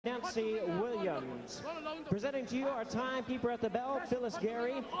Nancy Williams. Presenting to you our timekeeper at the bell, Phyllis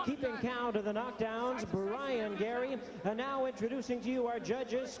Gary. Keeping count of the knockdowns, Brian Gary. And now introducing to you our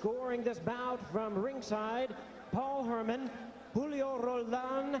judges scoring this bout from ringside, Paul Herman, Julio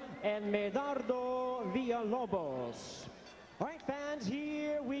Roldan, and Medardo Villalobos. All right, fans,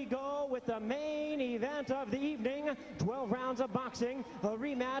 here we go with the main event of the evening. 12 rounds of boxing, a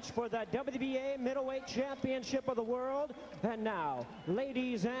rematch for the WBA Middleweight Championship of the World. And now,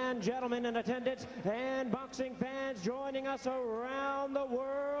 ladies and gentlemen in attendance and boxing fans joining us around the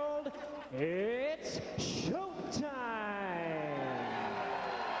world, it's showtime!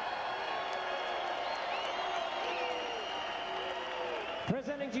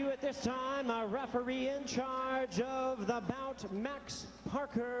 Presenting to you at this time, a referee in charge of the bout, Max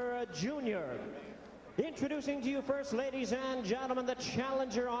Parker Jr. Introducing to you first, ladies and gentlemen, the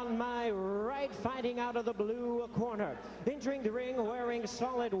challenger on my right, fighting out of the blue corner. Entering the ring wearing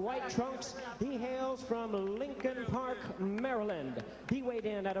solid white trunks, he hails from Lincoln Park, Maryland. He weighed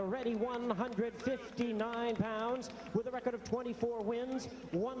in at a ready 159 pounds with a record of 24 wins,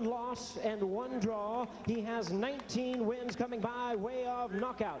 1 loss, and 1 draw. He has 19 wins coming by way of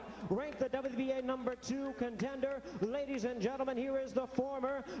knockout. Ranked the WBA #2 contender. Ladies and gentlemen, here is the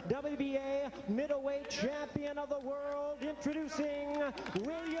former WBA Middleweight Champion of the World, introducing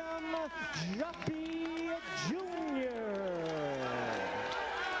William Joppy Jr.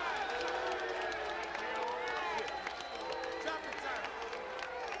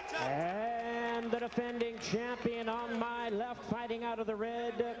 And the defending champion on my left, fighting out of the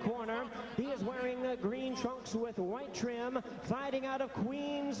red corner. He is wearing green trunks with white trim, fighting out of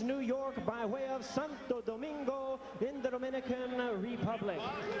Queens, New York, by way of Santo Domingo in the Dominican Republic.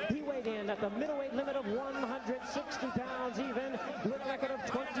 He weighed in at the middleweight limit of 160 pounds even, with a record of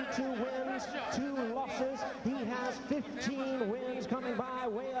 22 wins, 2 losses. He has 15 wins coming by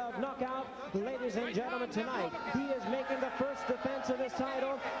way of knockout. Ladies and gentlemen, tonight he is making the first defense of his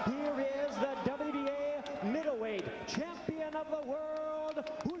title. Here is the WBA Middleweight Champion of the World,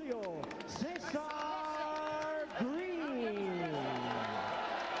 Julio Cesar Green.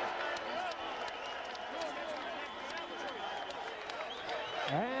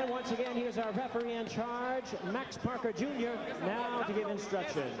 And once again, here's our referee in charge, Max Parker Jr., now to give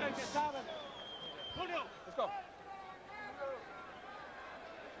instructions. Julio, let's go.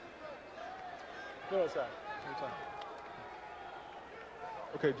 Go outside.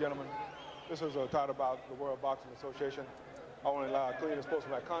 Okay, gentlemen, this is a title about the World Boxing Association. I want to allow a clean and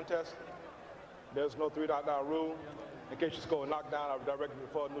sportsmanlike contest. There's no 3 knockdown rule. In case you score a knockdown, I'll direct you to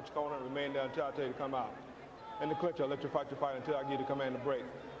the far neutral corner and remain there until I tell you to come out. In the clinch, I'll let you fight your fight until I give you the command to break.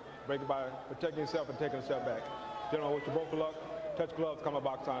 Break it by protecting yourself and taking a step back. Gentlemen, wish you both luck. Touch gloves, come a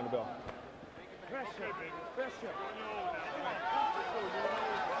box on the bell. Pressure, pressure.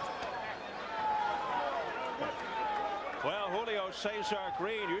 Well, Julio Cesar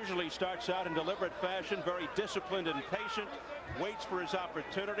Green usually starts out in deliberate fashion, very disciplined and patient, waits for his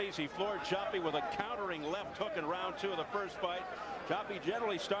opportunities. He floored Joppy with a countering left hook in round 2 of the first fight. Joppy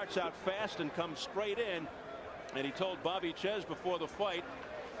generally starts out fast and comes straight in, and he told Bobby Chez before the fight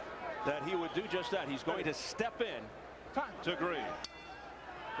that he would do just that. He's going to step in to Green.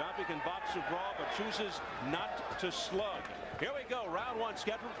 Joppy can box or brawl, but chooses not to slug. Here we go, round 1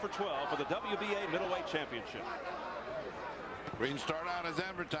 scheduled for 12 for the WBA Middleweight Championship. Green started out as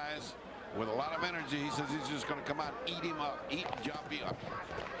advertised with a lot of energy. He says he's just going to come out, eat him up, eat Joppy up.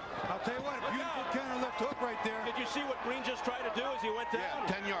 I'll tell you what, a beautiful counter left hook right there. Did you see what Green just tried to do as he went down?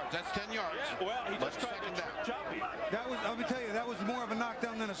 Yeah, 10 yards. That's 10 yards. Yeah, well, he just tried to trip Joppy. That was, let me tell you, that was more of a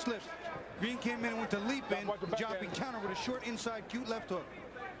knockdown than a slip. Green came in and went to leap in. Joppy countered with a short inside cute left hook.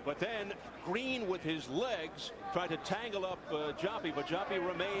 But then Green with his legs tried to tangle up Joppy, but Joppy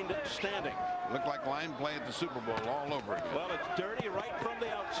remained standing. Looked like line play at the Super Bowl all over again. Well, it's dirty right from the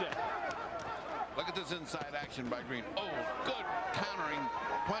outset. Look at this inside action by Green. Oh, good countering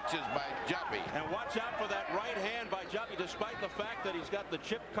punches by Joppy. And watch out for that right hand by Joppy, despite the fact that he's got the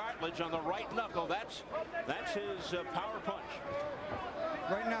chipped cartilage on the right knuckle. That's his power punch.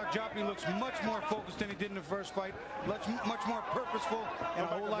 Right now, Joppy looks much more focused than he did in the first fight. Much more purposeful and a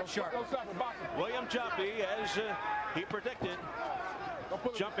whole lot sharper. William Joppy, as he predicted,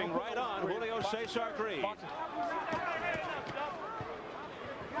 jumping right on Julio Cesar Green.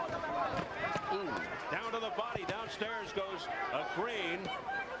 Down to the body, downstairs goes Green.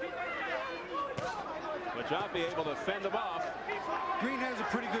 But Joppy able to fend him off. Green has a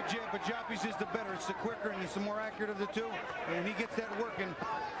pretty good jab, but Joppy's is the better. It's the quicker and it's the more accurate of the two. And if he gets that working,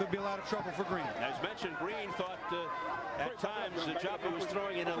 could be a lot of trouble for Green. As mentioned, Green thought at times that Joppy was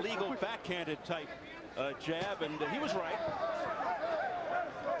throwing an illegal backhanded type jab, and he was right.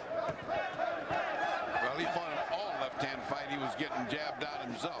 getting jabbed out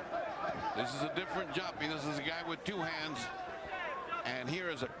himself. This is a different Joppy. This is a guy with two hands. And here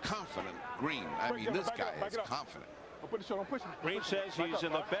is a confident Green. I mean, this guy is confident. Green says he's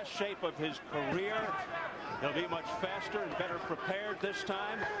in the best shape of his career. He'll be much faster and better prepared this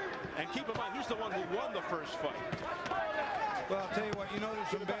time. And keep in mind, he's the one who won the first fight. Well, I'll tell you what, you know there's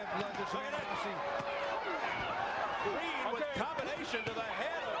some bad blood. There's some animosity. Green with combination to the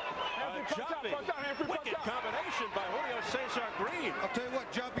head of Joppy. Wicked combination by Julio Cesar Green. I'll tell you what,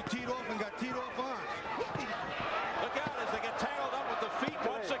 Joppy teed off and got teed off on. Look out as they get tangled up with the feet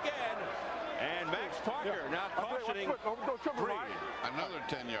once again. And Max Parker now cautioning Green. Another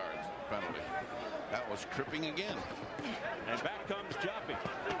 10 yards penalty. That was tripping again. And back comes Joppy.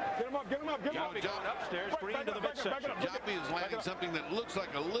 Get him up, get him up, get him up. Joppy going upstairs, Green to the midsection. Joppy is landing something that looks like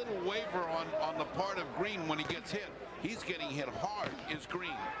a little waver on the part of Green when he gets hit. He's getting hit hard, is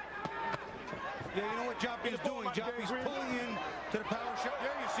Green. Yeah, you know what Joppy is doing? Joppy's pulling in to the power shot.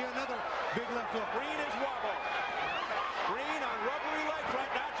 There you see another big left hook. Green is wobbled. Green on rubbery legs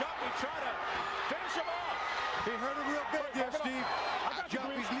right now. Joppy trying to finish him off. He hurt him real bad there, Steve.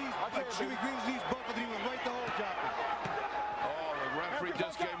 Joppy's knees, Jimmy Green's knees buckled. He went right to hold Joppy. Oh, the referee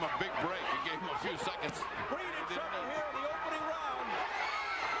just gave him a big break. He gave him a few seconds. Green in trouble here in the opening round.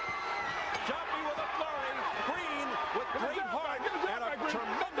 Joppy with a flurry. Green with great heart and a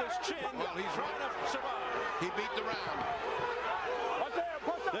tremendous chin. Well, he's trying to survive. He beat the round.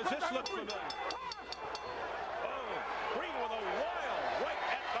 Does this look familiar? Oh, Green with a wild right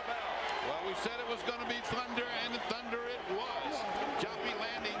at the bell. Well, we said it was going to be thunder, and thunder it was. Joppy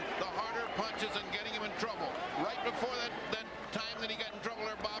landing the harder punches and getting him in trouble. Right before that time that he got in trouble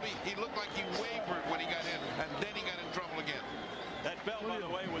there, Bobby, he looked like he wavered when he got in, and then he got in trouble again. That bell, by the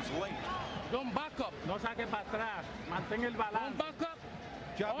way, was late. Don't back up. No saque para atrás. Mantén el balance. Don't back up.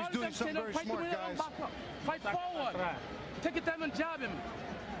 Joppy's doing something very smart, guys. Fight forward. Take your time and jab him.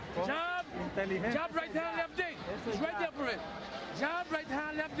 Jab. Jab right hand, left dig. It's right there for it. Jab right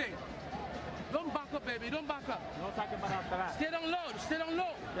hand, left dig. Don't back up, baby. Don't back up. No saque para atrás. Stay down low. Stay down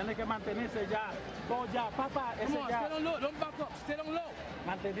low. Tiene que mantenerse ya. Go ya, papá. Come on, stay down low. Don't back up. Stay down low.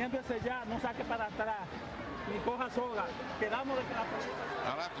 Manteniéndose ya. No saque para atrás. Ni coja soga. Quedamos de que la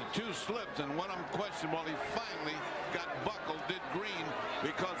Now, after two slips and one of them questionable, he finally got buckled, did Green,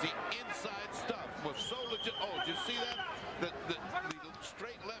 because the inside stuff was so legit. Oh, did you see that? The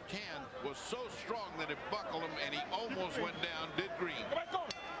straight left hand was so strong that it buckled him, and he almost went down, did Green.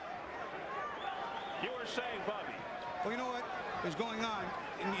 You were saying, Bobby. Well, you know what is going on?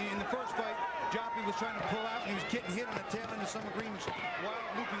 In the first fight, Joppy was trying to pull out, and he was getting hit on the tail end of some of Green's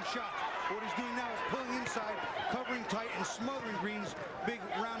wild looping shots. What he's doing now is pulling inside, covering tight, and smothering Green's big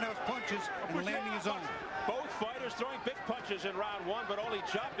roundhouse punches and landing his own. Both fighters throwing big punches in round one, but only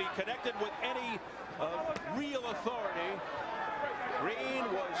Joppy connected with any real authority. Green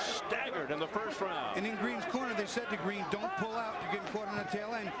was staggered in the first round. And in Green's corner, they said to Green, don't pull out. You're getting caught on the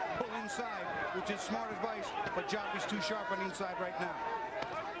tail end. Pull inside, which is smart advice, but Joppy's too sharp on the inside right now.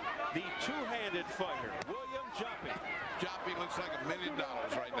 The two-handed fighter, William Joppy. Joppy looks like $1 million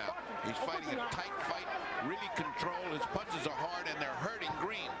right now. He's fighting a tight fight, really controlled. His punches are hard, and they're hurting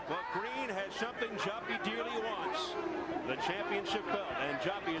Green. Well, Green has something Joppy dearly wants, the championship belt, and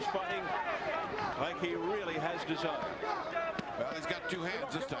Joppy is fighting like he really has desire. Well, he's got two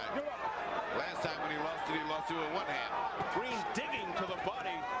hands this time. Last time when he lost it with one hand. Green digging to the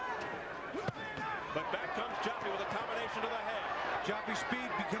body, but back comes Joppy with a combination to the head. Joppy's speed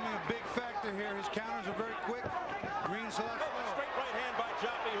becoming a big factor here. His counters are very quick. Green selects a straight right hand by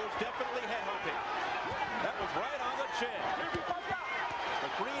Joppy, who's definitely head hunting. That was right on the chin.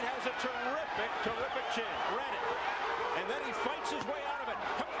 But Green has a terrific chin. Ran it. And then he fights his way out of it.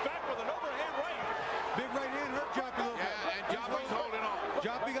 Comes back with an overhand right. Big right hand hurt Joppy a little bit. Yeah, and Joppy's holding on.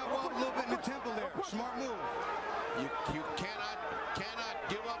 Joppy got wobbled a little bit in the temple there. Smart move. You cannot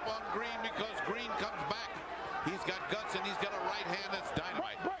give up on Green because Green comes back. He's got guts and he's got a right hand that's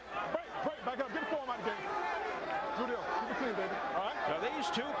dynamite. Break, back up, get the form out of the game. Julio, keep it clean, baby. All right? Now these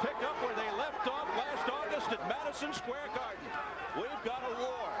two pick up where they left off last August at Madison Square Garden. We've got a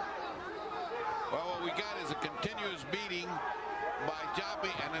war. Well, what we got is a continuous beating by Joppy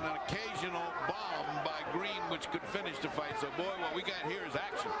and an occasional bomb by Green, which could finish the fight. So, boy, what we got here is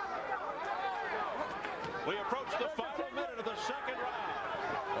action. We approach the final minute of the second round.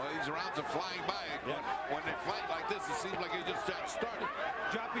 Well, these rounds are flying by. Yeah. When they fight like this, it seems like it just got started.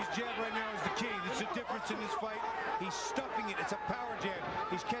 Joppy's jab right now is the key. That's the difference in this fight. He's stuffing it. It's a power jab.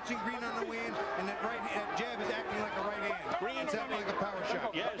 He's catching Green on the way in, and that jab is acting like a right hand. Green's acting like a power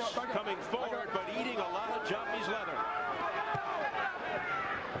shot. Yes, coming forward, but eating a lot of Joppy's leather.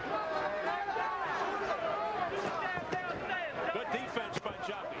 Good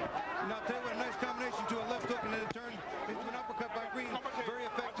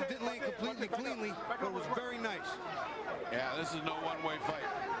one-way fight.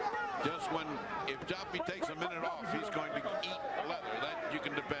 Just when, if Joppy takes a minute off, he's going to eat leather. That you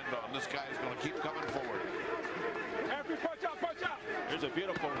can depend on. This guy is going to keep coming forward. Here's a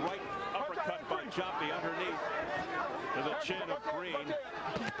beautiful right uppercut by Joppy underneath to the chin of Green.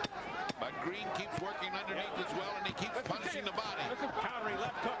 But Green keeps working underneath as well, and he keeps punishing the body. Countering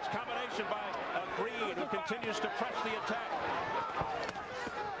left hooks, combination by Green, who continues to press the attack.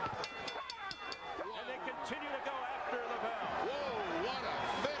 And they continue to go after the bell. Whoa, what a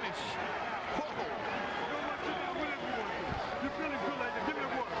finish. Whoa. You're feeling good like that. Give me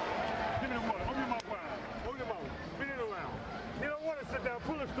the water. Give me the water. Open your mouth wide. Open your mouth. Spin it around. You don't want to sit down.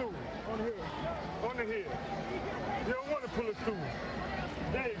 Pull a stool. On the head. On the head. You don't want to pull a stool.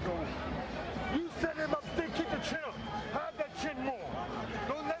 There you go. You set him up, stick, kick the chin up. Hide that chin more.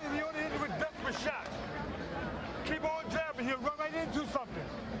 Don't let him be on the end with desperate shots. Keep on jabbing. He'll run right into something.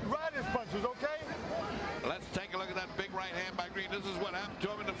 Ride his punches, okay? Let's take a look at that big right hand by Green. This is what happened to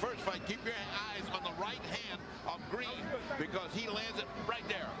him in the first fight. Keep your eyes on the right hand of Green because he lands it right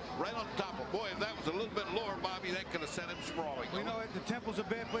there, right on top of. Boy, if that was a little bit lower, Bobby, that could have sent him sprawling. You know what? The temple's a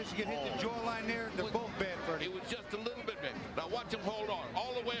bad place to get hit. The jawline there, they're both bad for it. It was just a little bit bad. Now watch him hold on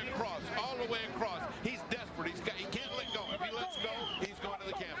all the way across, all the way across. He's desperate. He can't let go. If he lets go, he's going to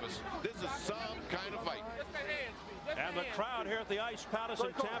the canvas. This is some kind of fight. And the crowd here at the Ice Palace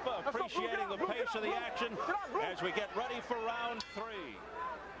in Tampa appreciating the pace of the action as we get ready for round 3.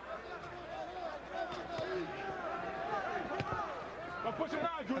 I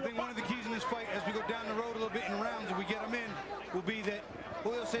think one of the keys in this fight, as we go down the road a little bit in rounds, if we get them in, will be that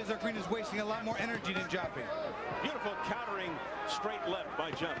Julio Cesar Green is wasting a lot more energy than Joppy. Beautiful countering straight left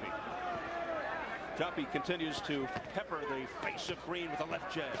by Joppy. Joppy continues to pepper the face of Green with a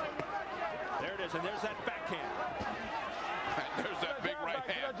left jab. There it is, and there's that backhand. And there's that big right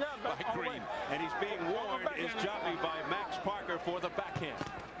hand by Green. And he's being warned, is Joppy, by Max Parker for the backhand.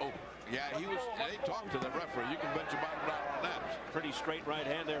 Oh, yeah, they talked to the referee. You can bet your bottom dollar on that. Pretty straight right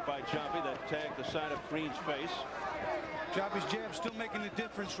hand there by Joppy that tagged the side of Green's face. Joppy's jab still making the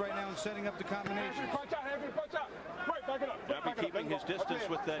difference right now in setting up the combination. Joppy keeping his distance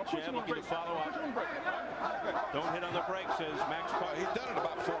with that jab, looking to follow up. Don't hit on the brakes, says Max Parker. He's done it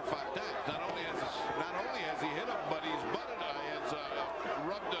about 4 or 5 times. Not only has he hit him, but he's butted. Has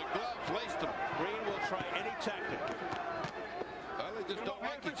rubbed the gloves, laced him. Green will try any tactic. Well, they just don't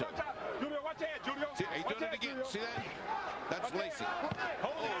like each other. Julio, watch your head, Julio. See, he's doing it again. See that? That's lacing.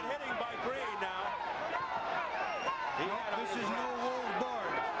 Holding and hitting by Green now. This is no holds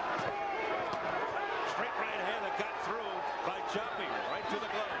barred. Straight right hand that got through by Joppy, right to the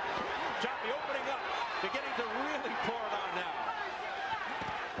glove. Joppy opening up, beginning to really pour it on now.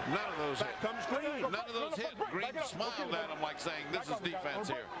 None of those hit. Comes Green. None of those hit. Green smiled at him like saying, this is defense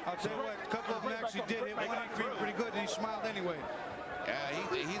here. I'll tell you what, a couple of them actually did hit. One hit Green pretty good, and he smiled anyway. Yeah,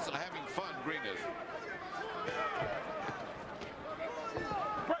 he's having fun, Green is.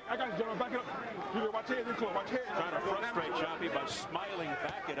 I got you, gentlemen. Back it up. Julio, watch your head. Watch your head. Trying to frustrate Joppy by smiling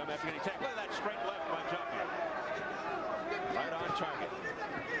back at him after getting tagged. Look at that straight left by Joppy. Right on target.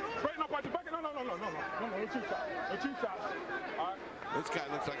 Straighten up, watch your back. No, cheap shot. No cheap shots. All right. This guy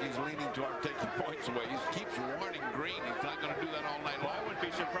looks like he's leaning toward taking points away. He keeps warning Green. He's not going to do that all night long. I wouldn't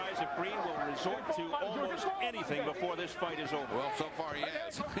be surprised if Green will resort to almost anything before this fight is over. Well, so far he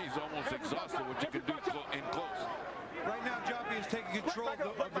has. He's almost exhausted what you can do in close. Right now, Joppy is taking control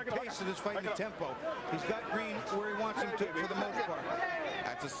of the pace of this fight and the tempo. He's got Green where he wants him to for the most part.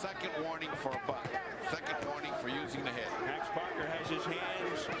 That's a second warning for a buck. Second warning for using the head. Max Parker has his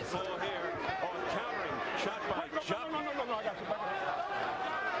hands full here on countering shot by Joppy. No, I got you.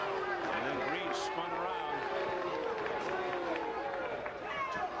 And then Green spun around.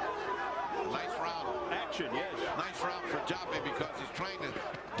 Nice round. Action, yes. Nice round for Joppy because he's trying to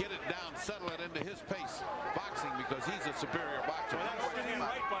get it down, settle it into his pace. Boxing because he's a superior boxer. Well, that's sitting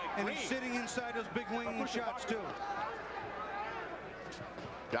right by And Green. he's sitting inside those big winging shots, too.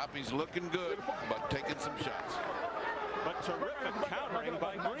 Joppy's looking good, but taking some shots. But terrific countering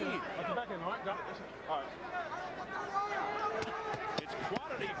by Green. It's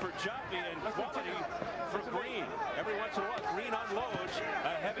quantity for Joppy and quantity for Green. Every once in a while, Green unloads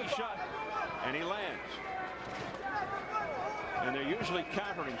a heavy shot, and he lands. And they're usually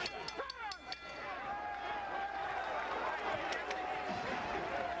countering.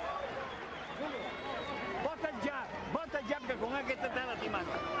 Bota el jab que con el que te está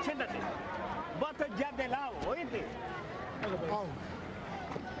lastimando. Siéntate. Bota el jab de lado, ¿oíste? Come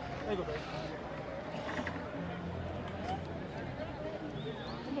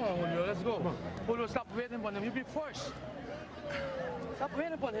on, Julio, let's go. Julio, stop waiting for them. You be first. Stop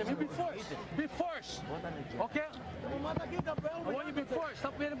waiting upon him. You be forced. Be forced. Okay? I want you to be forced.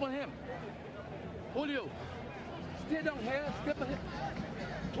 Stop waiting upon him. Julio, stay down here. Step ahead.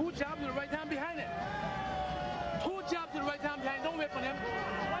 2 jabs to the right hand behind it. 2 jabs to the right hand behind. Don't wait for him.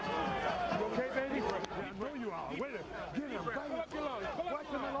 You okay, baby? I know you are. Wait a minute. Get him. Fill up your lungs. Watch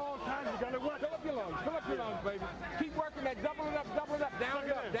him a long time. You got to watch. Fill up your lungs. Fill up your lungs, baby. Keep working that. Double it up. Double it up. Down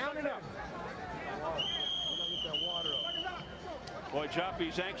and up. Down and up. Boy,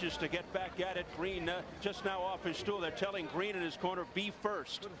 Joppy's anxious to get back at it. Green just now off his stool. They're telling Green in his corner, be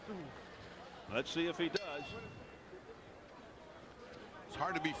first. Let's see if he does. It's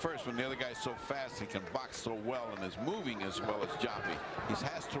hard to be first when the other guy's so fast. He can box so well and is moving as well as Joppy. He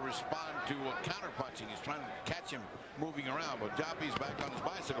has to respond to counter punching. He's trying to catch him moving around, but Joppy's back on his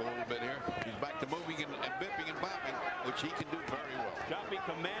bicycle a little bit here. He's back to moving and bipping and bopping, which he can do very well. Joppy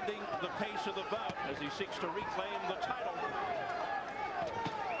commanding the pace of the bout as he seeks to reclaim the title.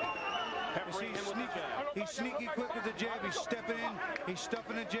 He's sneaky quick with the jab. He's stepping in. He's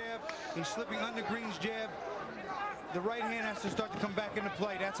stuffing the jab. He's slipping under Green's jab. The right hand has to start to come back into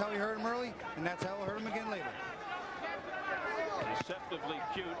play. That's how he hurt him early, and that's how he'll hurt him again later. Deceptively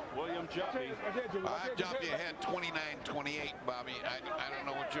cute, William Joppy. Joppy ahead 29-28, Bobby. I don't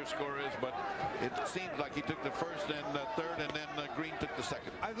know what your score is, but it seems like he took the first and third, and then Green took the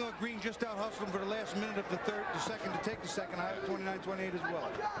second. I thought Green just out hustled him for the last minute of the second to take the second. I have 29-28 as well.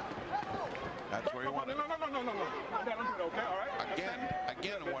 That's where he wanted. No. Okay, all right.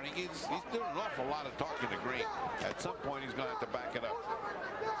 Again, a warning. He's doing an awful lot of talking to Green. At some point, he's going to have to back it up.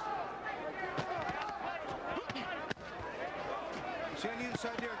 See on the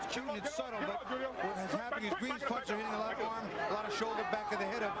inside there, it's cute and it's subtle, but what has happened is Green's punches are hitting a lot of arm, a lot of shoulder, back of the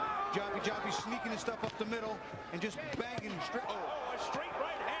head of Joppy. Joppy sneaking his stuff up the middle and just banging straight. Oh, a straight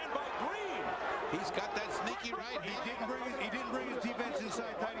right hand by Green. He's got that sneaky right hand. He didn't bring his defense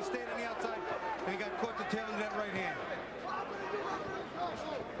inside tight. He stayed on the outside, and he got caught the tail end of that right hand.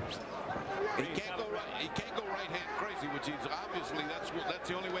 He can't go right hand crazy, which is obviously that's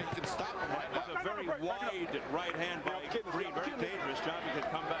the only way he can stop him right now. That's a very wide right hand by Green, very dangerous. Joppy could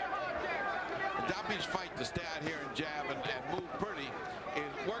come back. Joppy's fight to stay out here and jab and move pretty. It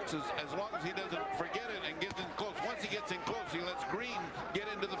works as long as he doesn't forget it and gets in close. Once he gets in close, he lets Green get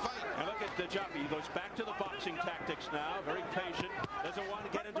into the fight. And look at Joppy. He goes back to the boxing tactics now. Very patient. Doesn't want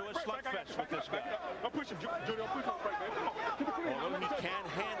to get into a slugfest with this guy. Push him, Julio. Push him right there. Come on. Although he can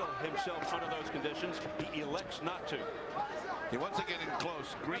handle himself under those conditions, he elects not to. He wants to get in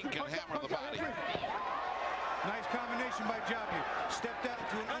close. Green can hammer the body. Nice combination by Joppy. Stepped out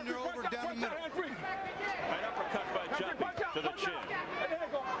to an under-over down the middle. Right uppercut by Joppy to the chin.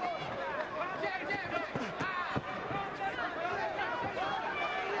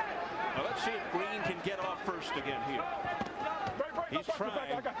 Now let's see if Green can get off first again here. He's trying.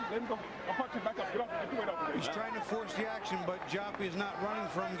 He's trying to force the action, but Joppy is not running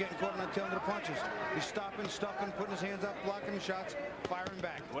from getting caught on the tail end of the punches. He's stopping, stuffing, putting his hands up, blocking the shots, firing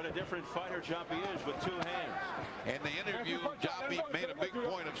back. What a different fighter Joppy is with 2 hands. In the interview, Joppy made a big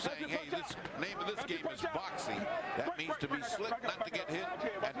point of saying, hey, this name of this game is boxing. That means to be slick, not to get hit,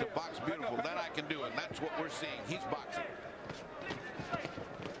 and to box beautiful. That I can do, and that's what we're seeing. He's boxing.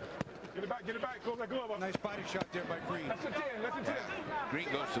 Get it back, close that glove up. Nice body shot there by Green. That's a 10, that's a 10. Green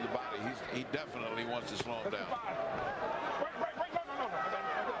goes to the body. He definitely wants to slow him down. No.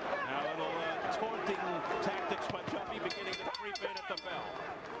 Now a little taunting tactics by Joppy beginning to creep in at the bell.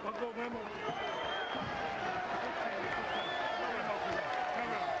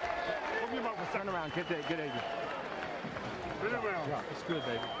 Turn around, get there, get Agent. Turn around. It's good,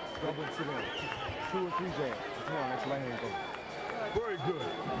 baby. Double sit in. 2 or 3 jabs. Come on, let's let him go. Very good.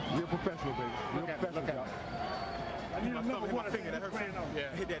 You're a professional, baby. You're a professional. I need a number one. Finger, that hurts.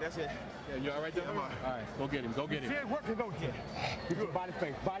 Yeah, hit that. That's it. Yeah, you all right there? All right, go get him. Go get him. See it working, don't you? Get your body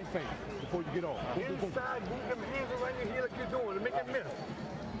face before you get off. Inside, move them hands around your heel like you're doing to make it miss.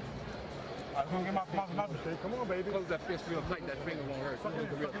 I'm going to get my mistake. Come on, baby. Close that fist real tight. That finger won't hurt. Close it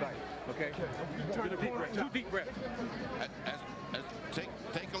real tight. Okay? Get a deep breath. 2 deep breaths.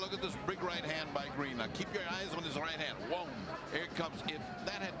 Take a look at this big right hand by Green. Now keep your eyes on his right hand. Whoa, here it comes. If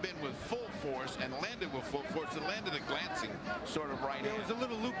that had been with full force and landed with full force, it landed a glancing sort of right hand. It was a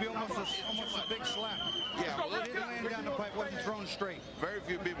little loopy, almost a big slap. Yeah, well, it didn't land down the pipe, wasn't thrown straight. Very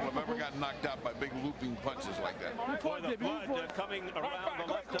few people have ever gotten knocked out by big looping punches like that. Boy, the blood coming around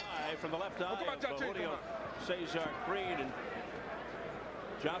the left eye, from the left eye of Julio, Cesar, Green, and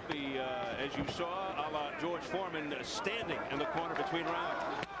Joppy, as you saw, a la George Foreman, standing in the corner between rounds.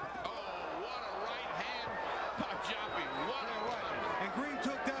 Oh, what a right hand by Joppy. What a right. And Green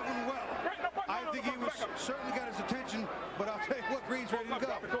took that one well. I think he was certainly got his attention, but I'll tell you what, Green's ready to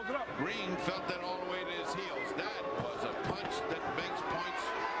go. Green felt that all the way to his heels. That was a punch that makes points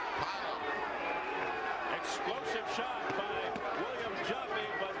pile up. Explosive shot by William Joppy,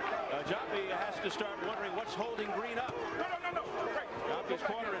 but Joppy has to start wondering what's holding Green up. Joppy's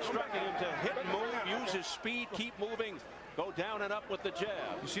corner instructing him to hit and move, use his speed, keep moving, go down and up with the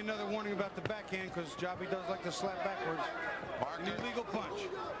jab. You see another warning about the backhand because Joppy does like to slap backwards. An illegal punch.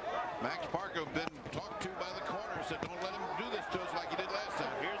 Max Parker been talked to by the corner, said don't let him do this to us like he did last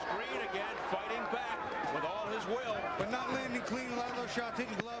time. Here's Green again, fighting back with all his will. But not landing clean. A lot of those shots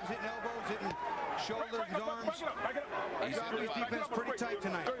hitting gloves, hitting elbows, hitting shoulders and arms. Joppy's defense pretty tight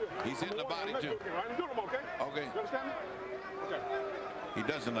tonight. He's hitting the body too. Okay. He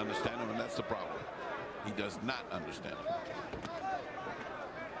doesn't understand him, and that's the problem. He does not understand him.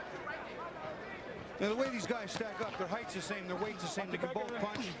 Now, the way these guys stack up, their height's the same, their weight's the same, they can both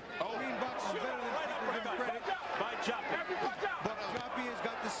punch. Green boxes better than people give him credit. By Joppy. But Joppy has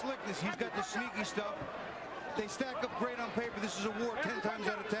got the slickness, he's got the sneaky stuff. They stack up great on paper. This is a war 10 times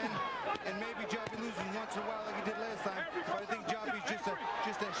out of 10. And maybe Joppy loses once in a while like he did last time. But I think Joppy's just a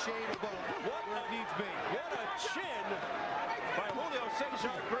shade above where it needs to be. What a chin by Julio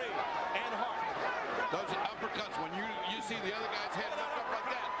Cesar Green and hard. Those uppercuts, when you see the other guy's head lift up like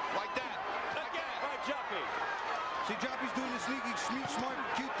that. Again by Joppy. See, Joppy's doing the sneaky, smart,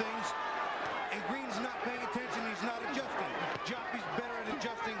 cute things. And Green's not paying attention. He's not adjusting. Joppy's better at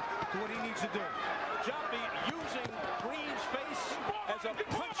adjusting to what he needs to do. Joppy using Green's face as a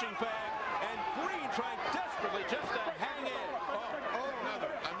punching bag, and Green trying desperately just to hang in.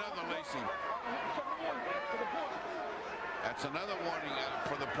 Another lacing. That's another warning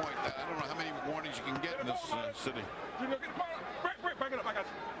for the point. I don't know how many warnings you can get in this city. Back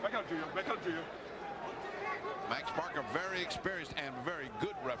up, Julio. Max Parker, very experienced and very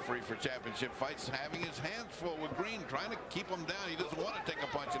good referee for championship fights, having his hands full with Green, trying to keep him down. He doesn't want to take a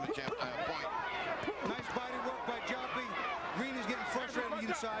punch in the point. Nice body work by Joppy. Green is getting frustrated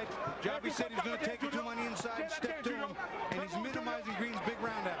inside. Joppy said he's going to take it to him on the inside, step to him, and he's minimizing Green's big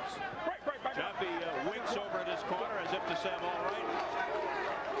roundhouse. Joppy winks over at his corner as if to say, I'm all right.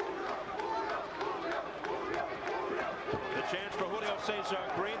 The chance for Julio Cesar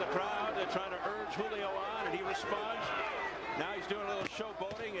Green. The crowd trying to urge Julio on, and he responds. Now he's doing a little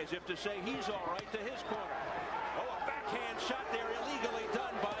showboating as if to say he's all right to his corner. Oh, a backhand shot there illegally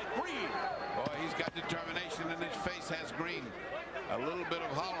done by Green. Boy, he's got determination, and his face has Green. A little bit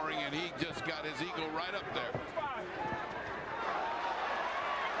of hollering, and he just got his ego right up there.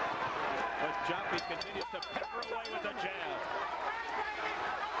 But Joppy continues to pepper away with the jab.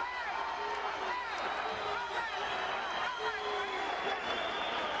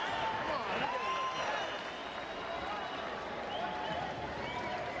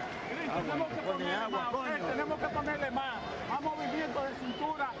 Tenemos que ponerle más movimiento de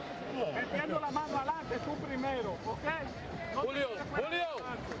cintura, metiendo la mano adelante, tú primero, ¿ok? Julio,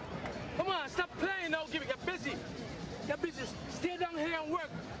 come on, stop playing now, get busy. Get busy, stay down here and work.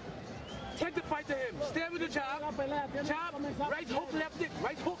 Take the fight to him, stay with the jab, right hook, left dick,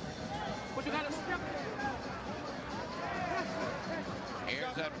 right hook. What you gotta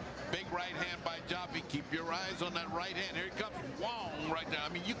Here's that big right hand by Joppy. Keep your eyes on that right hand. Here he comes. Wong right there. I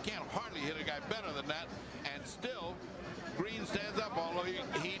mean, you can't hardly hit a guy better than that. And still, Green stands up, although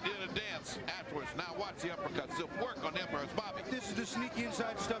he did a dance afterwards. Now watch the uppercuts. They'll work on him or Bobby. This is the sneaky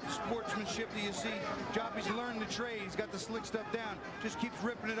inside stuff, the sportsmanship that you see. Joppy's learned the trade. He's got the slick stuff down. Just keeps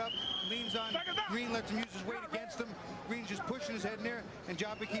ripping it up. Leans on Green, lets him use his weight against him. Green's just pushing his head in there, and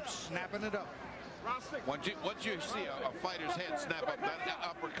Joppy keeps snapping it up. Once you see a fighter's head snap up, that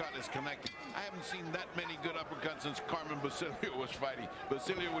uppercut is connected. I haven't seen that many good uppercuts since Carmen Basilio was fighting.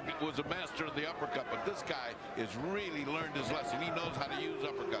 Basilio was a master of the uppercut, but this guy has really learned his lesson. He knows how to use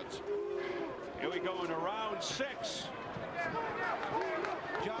uppercuts. Here we go into round 6.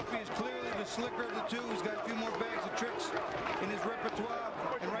 Joppy is clearly the slicker of the two. He's got a few more bags of tricks in his repertoire.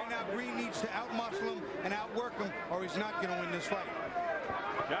 And right now, Green needs to outmuscle him and outwork him, or he's not going to win this fight.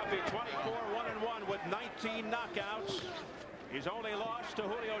 Joppy 24-1-1 with 19 knockouts. He's only lost to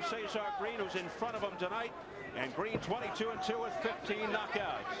Julio Cesar Green, who's in front of him tonight. And Green 22-2 with 15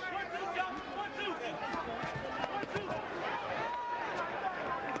 knockouts.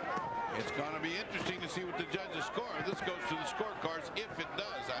 It's going to be interesting to see what the judges score. This goes to the scorecards if it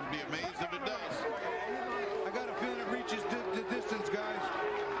does. I'd be amazed if it does. I got a feeling it reaches the distance, guys.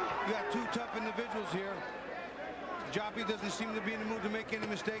 You got two tough individuals here. Joppy doesn't seem to be in the mood to make any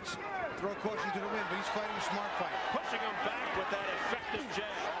mistakes. Throw caution to the wind, but he's fighting a smart fight. Pushing him back with that effective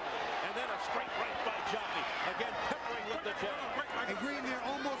jab. And then a straight right by Joppy. Again, peppering with the jab. And Green there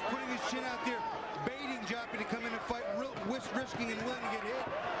almost putting his chin out there,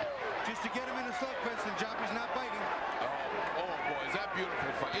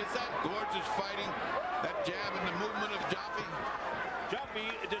 beautiful fight. Is that gorgeous fighting? That jab and the movement of Joppy? Joppy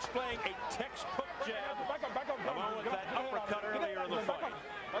displaying a textbook jab along with that uppercut earlier in the fight.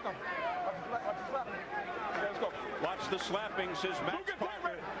 Watch the slapping, says Max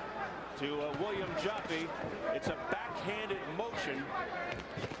Parker to William Joppy. It's a backhanded motion,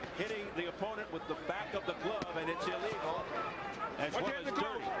 hitting the opponent with the back of the glove, and it's illegal as well as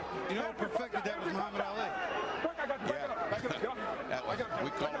dirty. You know who perfected that was Muhammad Ali. Yeah. We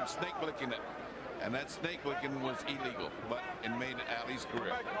call him snake licking it. And that snake licking was illegal, but it made Ali's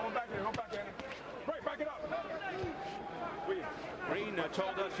career. Green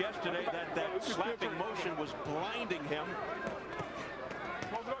told us yesterday that that slapping motion was blinding him.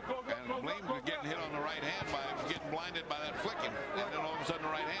 And blamed for getting hit on the right hand by getting blinded by that flicking. And then all of a sudden the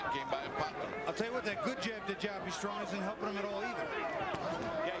right hand came by and popped him. I'll tell you what, that good jab that Joppy strong isn't helping him at all either.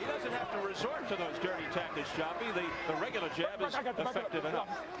 Yeah, he doesn't have to resort to those dirty tactics, Joppy. The regular jab is effective enough.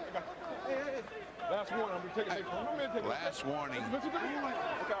 Last warning. I'm taking it. Last warning.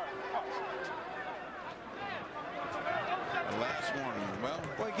 Last warning. Well,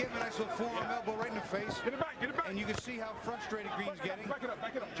 he gave him a nice little forearm elbow right in the face. Get it back. And you can see how frustrated Green's getting.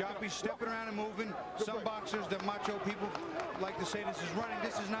 Joppy's stepping around and moving. Some boxers, the macho people, like to say this is running.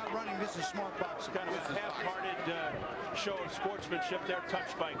 This is not running. This is smart boxing. Kind of a half-hearted show of sportsmanship there,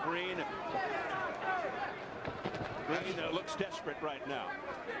 touched by Green. Green looks desperate right now.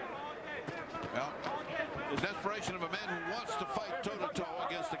 Well, the desperation of a man who wants to fight toe-to-toe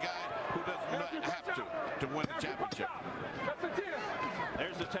against a guy who does not have to win the championship.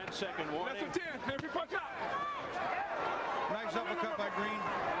 There's the 10-second warning. Nice uppercut by Green.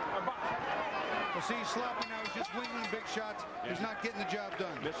 Well, see, he's sloppy now. He's just winging big shots. He's not getting the job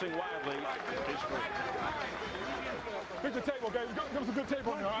done. Missing wildly is Green. Pick the table, okay? Give us a good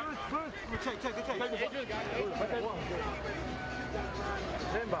table here, all right? Take the table.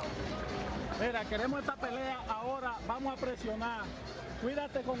 Mira, queremos esta pelea ahora. Vamos a presionar.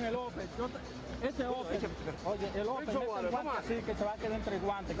 Cuídate con el open. Ese open, oye, el open, ese guante así que se va a quedar entre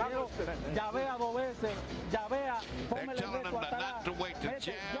guantes. Quiero llavea 2 veces, llavea, They're telling him not to wait to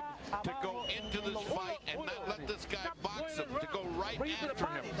jab, to go into this fight and not let this guy box him, to go right after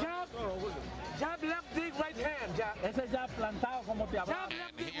him. Jab left dig right hand. Ese jab plantado como te hablaba.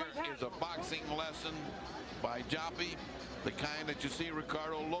 And here is a boxing lesson by Joppy, the kind that you see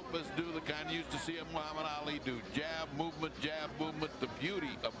Ricardo Lopez do, the kind you used to see Muhammad Ali do. Jab movement, the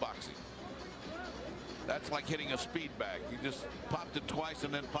beauty of boxing. That's like hitting a speed bag. He just popped it twice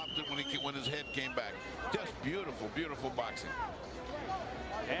and then popped it when his head came back. Just beautiful, beautiful boxing.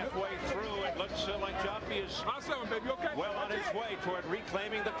 Halfway through, it looks like Joppy is well on his way toward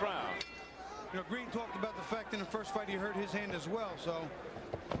reclaiming the crown. You know, Green talked about the fact in the first fight he hurt his hand as well. So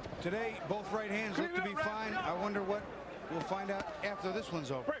today, both right hands look to be fine. I wonder what we'll find out after this one's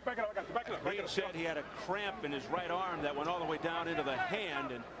over. Green said he had a cramp in his right arm that went all the way down into the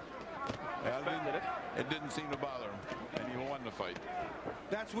hand, and it didn't seem to bother him, and he won the fight.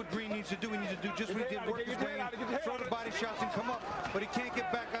 That's what Green needs to do. He needs to do just what he did, work his way in, throw the body shots and come up. But he can't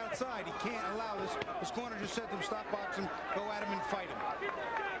get back outside. He can't allow this. His corner just said to him, stop boxing, go at him and fight him.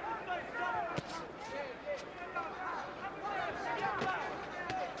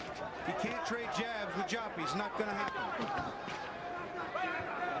 He can't trade jabs with Joppy. It's not going to happen.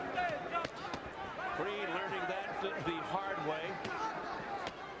 Green learning that the hard way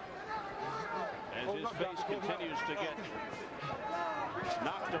as his face continues to get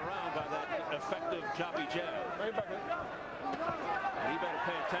knocked around by that effective Joppy jab. And he better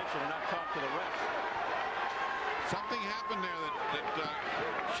pay attention and not talk to the ref. Something happened there that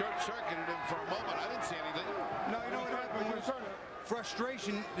short-circuited him for a moment. I didn't see anything. No, you know what happened was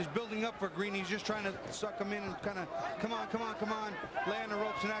frustration is building up for Green. He's just trying to suck him in and kind of, come on, lay on the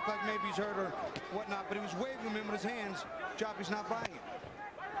ropes and act like maybe he's hurt or whatnot. But he was waving him in with his hands. Joppy's not buying it.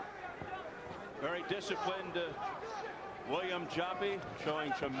 Very disciplined William Joppy,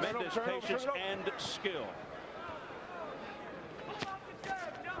 showing tremendous patience and skill.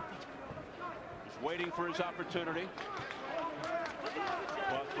 He's waiting for his opportunity.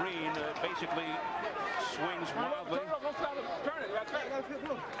 While Green basically swings wildly.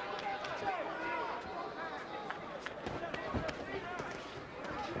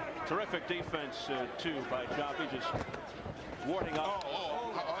 Terrific defense, too, by Joppy, just warding up.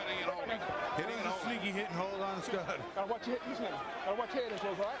 Hitting and holding. Sneaky hit and hold on Scott. Gotta watch your head, gotta watch your head,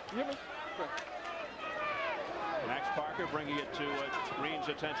 all right? You hear me? Max Parker bringing it to Green's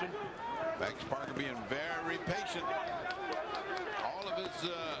attention. Max Parker being very patient. All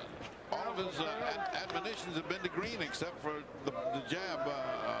of his admonitions have been to Green, except for the jab,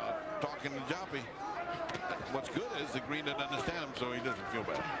 talking to Joppy. what's good is the Green doesn't understand him, so he doesn't feel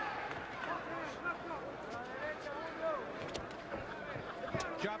bad.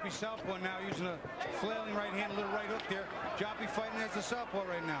 Joppy southpaw now using a flailing right hand, a little right hook there. Joppy fighting as a southpaw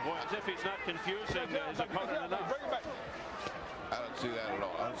right now. Boy, as if he's not confusing his opponent enough. I don't see that at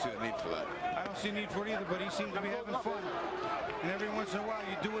all. I don't see the need for that. I don't see a need for it either, but he seems to be having fun. And every once in a while,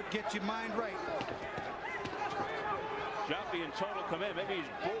 you do what gets your mind right. Joppy in total command. Maybe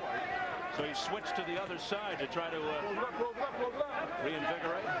he's bored, so he switched to the other side to try to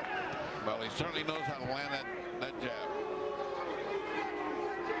reinvigorate. Well, he certainly knows how to land that jab.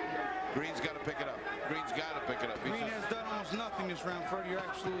 Green's got to pick it up. Green's got to pick it up. Green has done almost nothing this round, Freddie. You're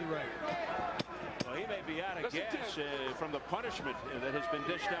absolutely right. Well, he may be out of gas from the punishment that has been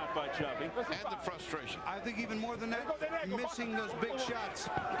dished out by Joppy. And the frustration. I think even more than that, missing those big shots.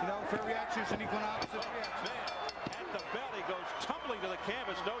 You know, fair reaction is an equal and opposite reaction. Man, at the belly, goes tumbling to the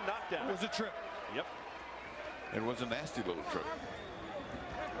canvas. No knockdown. It was a trip. Yep. It was a nasty little trip.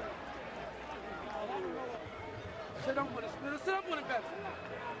 Sit down with it, best.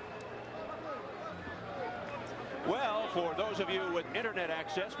 Well, for those of you with internet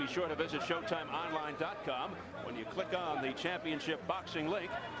access, be sure to visit ShowtimeOnline.com. When you click on the championship boxing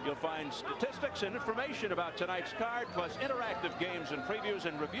link, you'll find statistics and information about tonight's card, plus interactive games and previews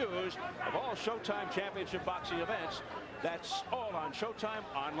and reviews of all Showtime Championship boxing events. That's all on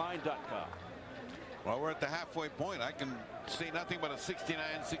ShowtimeOnline.com. Well, we're at the halfway point. I can see nothing but a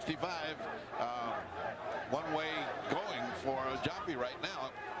 69-65 one-way going for Joppy right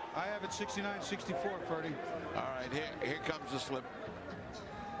now. I have it 69-64, Freddie. All right, here comes the slip.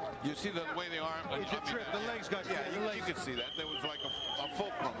 You see the way the arm. It's a trip. The legs got. Yeah, you could see that. There was like a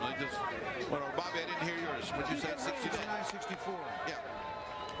fulcrum. They just. Well, Bobby, I didn't hear yours. Would you say 69-64? Yeah.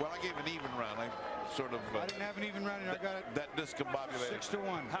 Well, I gave an even round. I sort of. I didn't have an even round, and I got it. That discombobulated.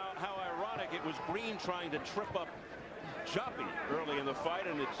 6-1. How ironic! It was Green trying to trip up Joppy early in the fight,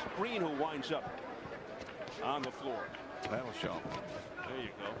 and it's Green who winds up on the floor. That'll show. There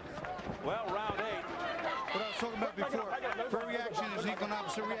you go. Well, round 8. What I was talking about before, fair reaction is an equal and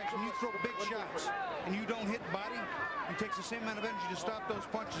opposite reaction. You throw big shots and you don't hit body, it takes the same amount of energy to stop those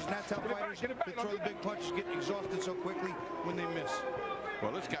punches, and that's how fighters that throw the big punches get exhausted so quickly when they miss.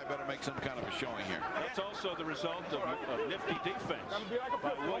 Well, this guy better make some kind of a showing here. That's also the result of nifty defense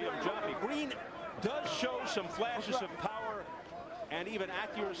by William Joppy. Green does show some flashes of power and even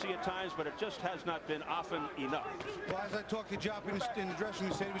accuracy at times, but it just has not been often enough. Well, as I talked to Joppy in the dressing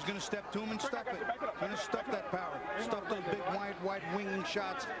room, he said he was going to step to him and stuff it. Going to stuff that power. Stuff those big, wide winging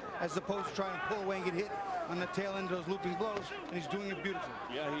shots as opposed to trying to pull away and get hit on the tail end of those looping blows, and he's doing it beautifully.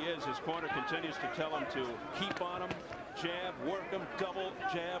 Yeah, he is. His corner continues to tell him to keep on him, jab, work him, double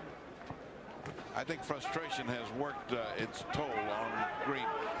jab. I think frustration has worked its toll on Green.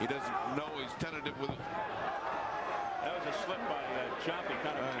 He doesn't know, he's tentative with it. That was a slip by Joppy,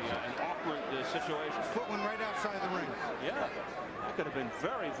 kind of an awkward situation. Foot went right outside the ring. Yeah, that could have been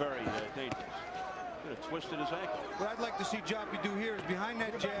very, very dangerous. Could have twisted his ankle. What I'd like to see Joppy do here is behind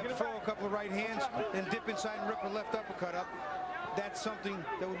that jab, throw a couple of right hands, then dip inside and rip a left uppercut up. That's something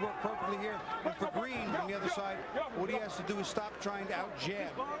that would work perfectly here. And for Green on the other side, what he has to do is stop trying to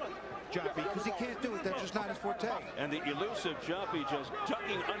out-jab Joppy, because he can't do it. That's just not his forte. And the elusive Joppy just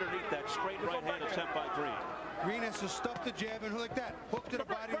ducking underneath that straight right hand attempt by Green. Green has to stuff the jab and like that. Hook to the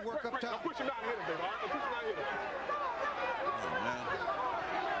body and work up top. Oh, man.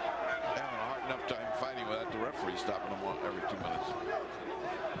 They're having a hard enough time fighting without the referee stopping them every 2 minutes.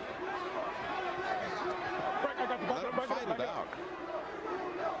 Let them fight it out.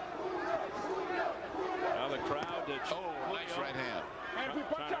 Now the crowd. Oh, nice right hand.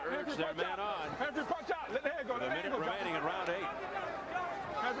 Trying to urge their man on. With a minute remaining in round 8.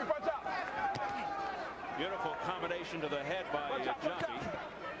 Beautiful combination to the head by Joppy.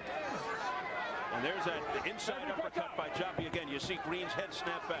 And there's that inside uppercut by Joppy again. You see Green's head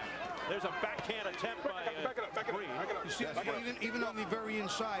snap back. There's a backhand attempt by Green. You see, even on the very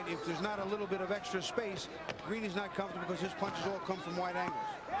inside, if there's not a little bit of extra space, Green is not comfortable because his punches all come from wide angles.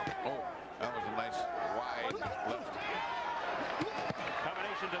 Oh, that was a nice wide left.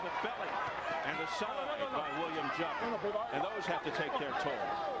 Combination to the belly and the side by William Joppy. And those have to take their toll.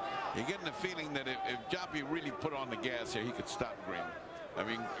 You're getting the feeling that if Joppy really put on the gas here, he could stop Green. I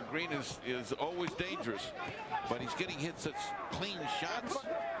mean, Green is always dangerous, but he's getting hit such clean shots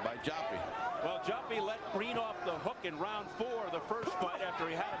by Joppy. Well, Joppy let Green off the hook in round 4 of the first fight after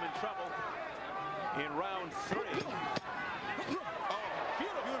he had him in trouble in round 3. Oh,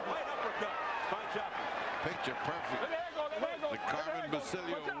 beautiful right uppercut by Joppy. Picture perfect. The Carmen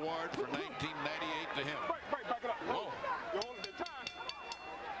Basilio Award for 1998 to him. Whoa.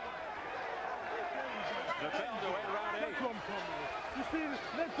 middleweight. You see,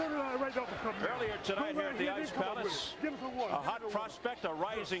 let's go to right uppercut. Earlier tonight here at the Ice Palace, a hot prospect, a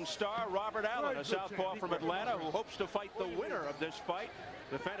rising star, Robert Allen, a southpaw from Atlanta, who hopes to fight the winner of this fight.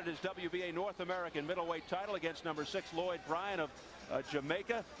 Defended his WBA North American middleweight title against number 6 Lloyd Bryan of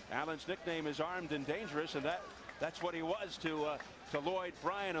Jamaica. Allen's nickname is Armed and Dangerous, and that's what he was to Lloyd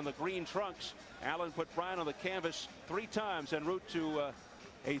Bryan on the green trunks. Allen put Bryan on the canvas 3 times en route to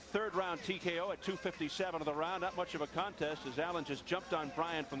a third-round TKO at 2:57 of the round. Not much of a contest as Allen just jumped on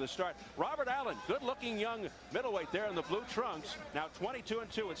Bryan from the start. Robert Allen, good-looking young middleweight there in the blue trunks. Now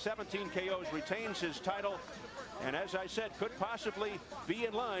 22-2 with 17 KOs, retains his title. And as I said, could possibly be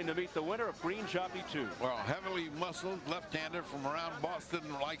in line to meet the winner of Green Joppy 2. Well, heavily muscled left-hander from around Boston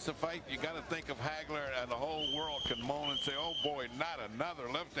likes to fight. You got to think of Hagler, and the whole world can moan and say, oh boy, not another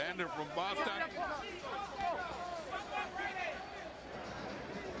left-hander from Boston.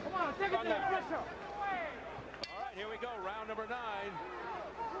 Come on, take it to the pressure. All right, here we go, round number 9.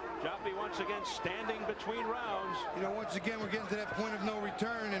 Joppy once again standing between rounds. You know, once again, we're getting to that point of no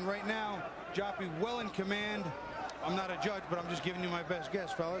return, and right now, Joppy well in command. I'm not a judge, but I'm just giving you my best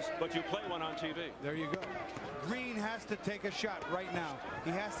guess, fellas. But you play one on TV. There you go. Green has to take a shot right now. He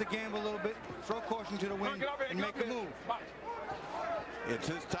has to gamble a little bit, throw caution to the wind, and make a move. It's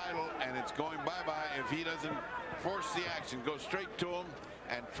his title, and it's going bye-bye if he doesn't force the action, go straight to him,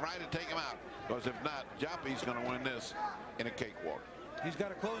 and try to take him out. Because if not, Joppy's going to win this in a cakewalk. He's got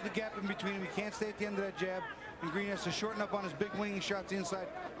to close the gap in between him. He can't stay at the end of that jab. And Green has to shorten up on his big winging shots inside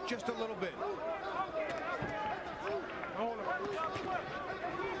just a little bit.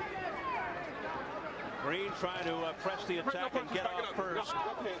 Green trying to press the attack and get off first.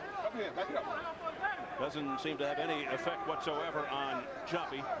 Doesn't seem to have any effect whatsoever on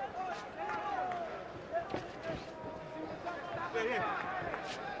Joppy.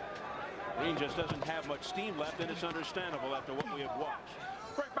 Green just doesn't have much steam left, and it's understandable after what we have watched.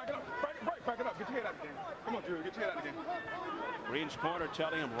 Break, back it up. Back it up. Get your head out again. Come on, Julio. Get your head out again. Green's corner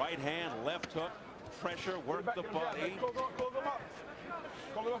telling him right hand, left hook, pressure, work the body. Close him up.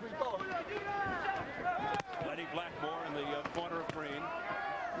 Close him up his throw. Lenny Blackmore in the corner of Green.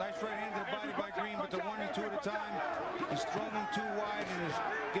 Nice right hand to the body by Green, but the 1 and 2 at a time. He's thrown him too wide and is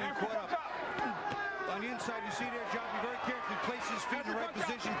getting caught up. On the inside, you see there, Joppy very carefully places his feet in the right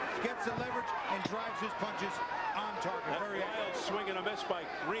position, gets the leverage, and drives his punches on target. That Very wild swing and a miss by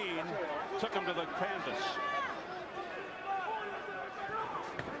Green took him to the canvas.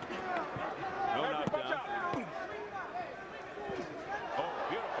 No knockdown. Oh,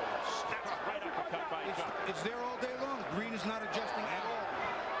 beautiful. Snap right uppercut by Joppy. It's there all day long. Green is not adjusting at all.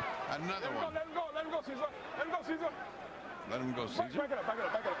 Another one. Let him go, Cesar. Let him go, Cesar. Let him go, Cesar. Back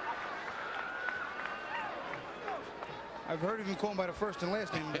it up. I've heard of him called by the first and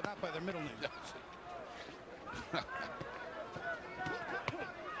last name, but not by their middle name.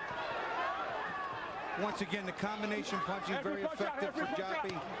 Once again, the combination punching very effective for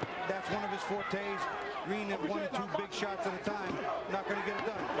Joppy. That's one of his fortes. Green at 1 and 2 big shots at a time. Not going to get it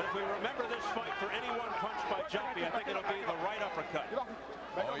done. But if we remember this fight for any one punch by Joppy, I think it'll be the right uppercut.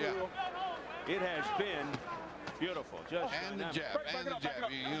 Oh, yeah. It has been beautiful. Just And the jab.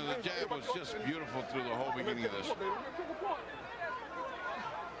 You know, the jab was just beautiful through the whole beginning of this.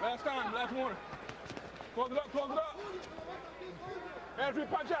 Last time, last one. Close it up. And free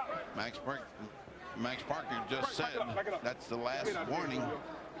punch out. Max Parker just said that's the last warning.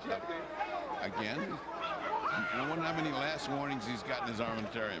 Again, I wonder how many last warnings he's got in his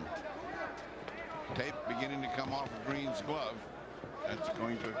armamentarium. Tape beginning to come off of Green's glove. That's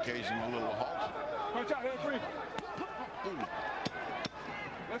going to occasion a little halt. Punch out, free.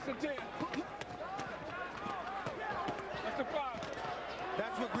 That's the 10. That's the 5.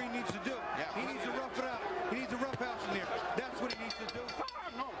 That's what Green needs to do. Yeah. He needs to rough it out. He needs a rough house in there. That's what he needs to do.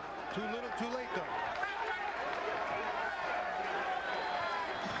 Too little, too late, though.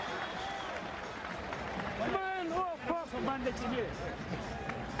 Man de Chile.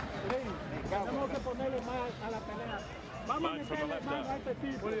 Tenemos que ponerle más a la pelea. Vamos a meterle más a este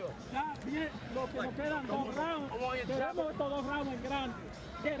tipo. Ya bien, lo que nos quedan 2 rounds. Queremos estos 2 rounds en grande.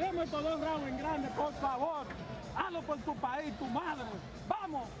 Queremos estos 2 rounds en grande, por favor. Hazlo por tu país, tu madre.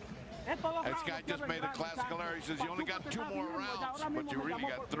 Vamos. This guy just made a classical error. He says you only got 2 more rounds, but you really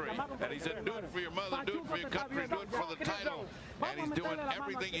got 3. And he said, do it for your mother, do it for your country, do it for the title. And he's doing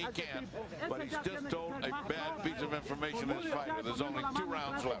everything he can. But he's just told a bad piece of information in his fighter. There's only 2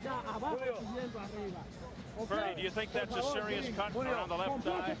 rounds left. Bernie, do you think that's a serious cut around the left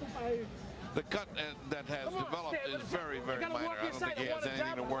eye? The cut that has developed is very, very minor. I don't think he has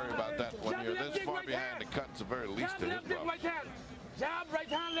anything to worry about that one here. This far behind the cut, at the very least, to his gloves. Jab, right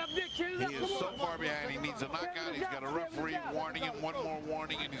hand, left dick, chin it up. He is so far behind. He needs a knockout. He's got a referee warning him, one more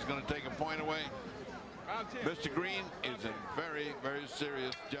warning, and he's going to take a point away. Mr. Green is in very, very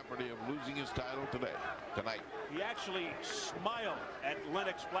serious jeopardy of losing his title tonight. He actually smiled at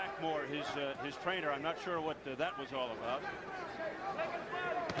Lennox Blackmore, his trainer. I'm not sure what that was all about.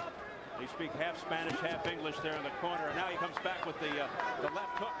 They speak half Spanish, half English there in the corner. And now he comes back with the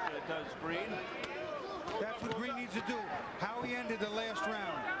left hook that does Green. That's what Green needs to do. How he ended the last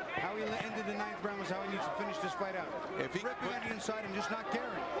round, how he ended the 9th round was how he needs to finish this fight out. If he ripping on the inside and just not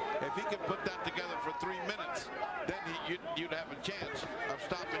caring. If he could put that together for 3 minutes, then you'd have a chance of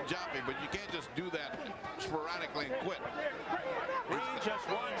stopping Joppy. But you can't just do that sporadically and quit. Green just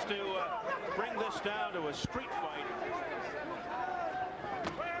wants to bring this down to a street fight.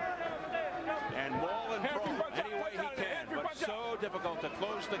 And maul and brawl any way he can, but so difficult to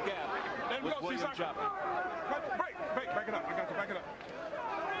close the gap with William Joppy. Back it up. I got you. Back it up.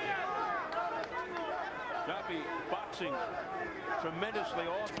 Joppy boxing tremendously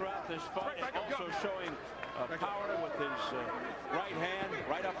all throughout this fight, and also showing power with his right hand,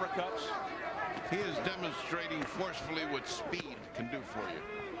 right uppercuts. He is demonstrating forcefully what speed can do for you.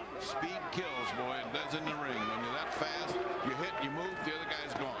 Speed kills, boy. It does in the ring. When you're that fast, you hit, you move, the other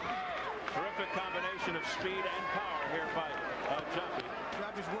guy's gone. Terrific combination of speed and power here by Joppy.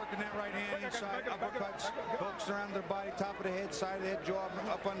 Joppy's working that right hand inside, uppercuts, hooks around the body, top of the head, side of the head, jaw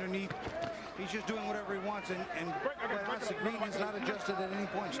up underneath. He's just doing whatever he wants, and quite honestly, Green has not adjusted at any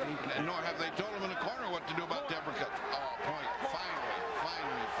point, Steve. And nor have they told him in the corner what to do about the uppercuts. Oh, point. Finally.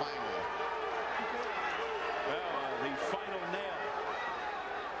 Well, the final nail.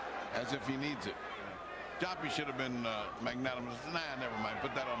 As if he needs it. Joppy should have been magnanimous. Nah, never mind.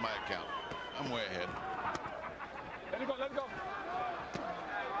 Put that on my account. I'm way ahead. Let it go.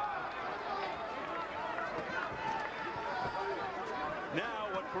 Now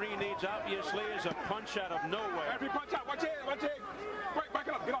what Green needs, obviously, is a punch out of nowhere. Every punch out. Watch it. Break, back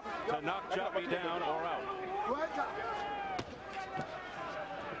it up. Get off. To knock Joppy down or out.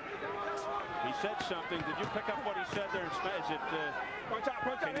 He said something. Did you pick up what he said there in Spanish? Is it, punch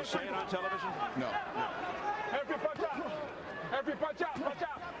out. Can you say it on television? No. Every punch out. Punch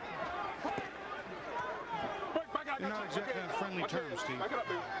out. You're not exactly on friendly terms, Steve. Back it up,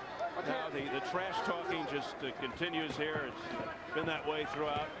 baby. Now the trash talking just continues here. It's been that way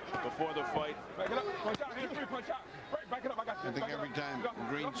throughout before the fight. Back it up. Punch out. Back it up. I got you. I think every time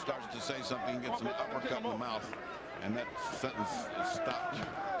Green starts to say something, he gets an uppercut in the mouth, and that sentence is stopped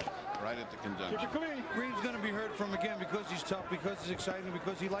right at the conjunction. Green's going to be heard from again because he's tough, because he's exciting,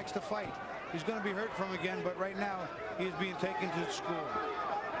 because he likes to fight. He's going to be heard from again, but right now he's being taken to school.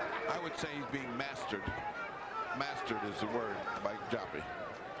 I would say he's being mastered. Mastered is the word by Joppy.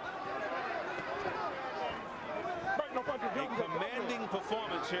 A commanding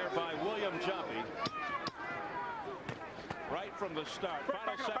performance here by William Joppy. Right from the start.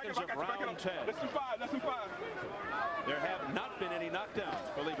 Final seconds of round 10. Less than five. There have not been any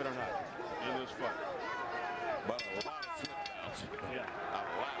knockdowns, believe it or not, in this fight. But a lot of slip downs. Yeah. A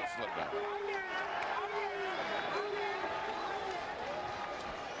lot of slip downs.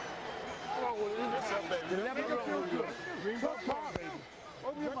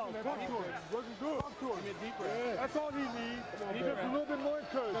 Open your mouth. Talk to him. Working good. Talk to him. That's all he needs. He needs a little bit more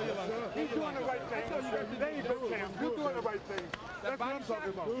encouragement. He's doing the right thing. There you go, Cam. You're doing the right thing. That's what I'm talking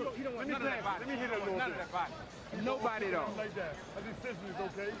about. You don't want none of that body. Let me hit it a little bit. None of that body. Nobody at all. Like that. My decision is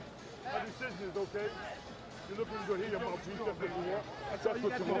okay. You're looking good. Here, your mouthpiece. That's what you want. That's what you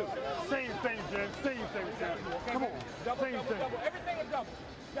want. Same thing, Jen. Same thing. Come on. Same thing. Everything is double.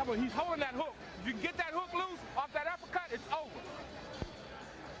 Double. He's holding that hook. If you can get that hook loose off that uppercut, it's over.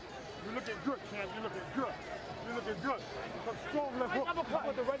 You're looking good, Cam. You're looking good. Some strong left hook.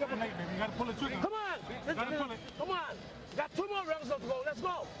 Put the right uppercut. You got to pull it trigger. Come on. Come on. Got 2 more rounds left to go. Let's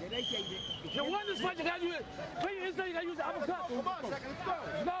go. Yeah, they take it. You won this fight. You got to use it. When you inside, you got to use the uppercut. Come on, second.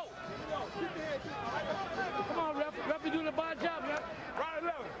 Let's go. Come on, ref. Ref, you doing a bad job, man. Round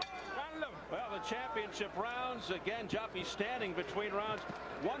 11. Well, the championship rounds, again, Joppy standing between rounds.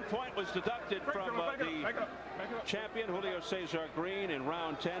 1 point was deducted from the champion, Julio Cesar Green, in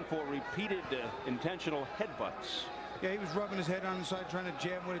round 10 for repeated intentional headbutts. Yeah, he was rubbing his head on the side, trying to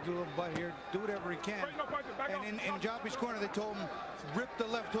jam with it, do a little butt here, do whatever he can. And in Joppy's corner, they told him, rip the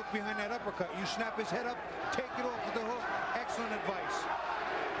left hook behind that uppercut. You snap his head up, take it off with the hook. Excellent advice.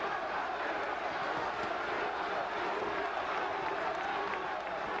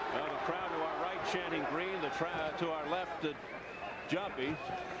 Well, the crowd to our right chanting Green, to our left, Joppy.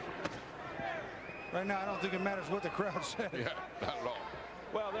 Right now, I don't think it matters what the crowd says. Yeah, not at all.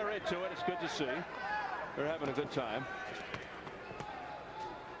 Well, they're into it. It's good to see. They're having a good time.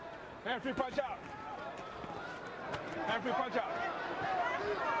 Hand free punch out. Hand free punch out.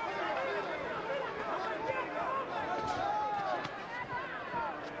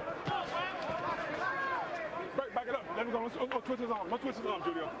 Back it up. Let me go. Don't twist his arm. Don't twist his arm,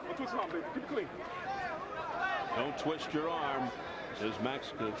 Julio. Don't twist his arm, baby. Keep it clean. Don't twist your arm, says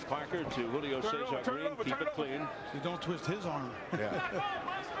Max Parker to Julio Cesar Green. Keep it clean. You don't twist his arm. Yeah.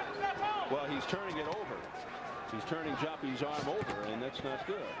 Well, he's turning it over. He's turning Joppy's arm over, and that's not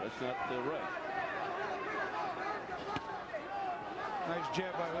good. That's not right. Nice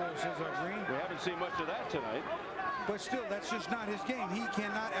jab by Julio Cesar Green. We haven't seen much of that tonight. But still, that's just not his game. He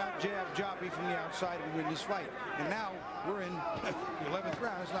cannot out-jab Joppy from the outside and win this fight. And now we're in the 11th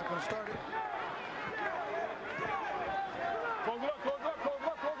round. It's not going to start it. Close it up, close it up, close it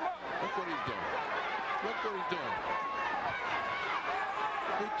up, close it up. Look what he's doing. Look what he's doing.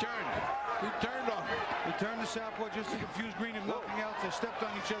 He turned on him. He turned the southpaw just to confuse Green and nothing else. They stepped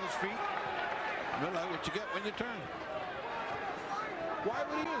on each other's feet. Well, that's what you get when you turn. Why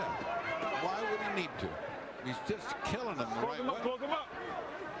would he do that? Why would he need to? He's just killing him the right way. Close him up.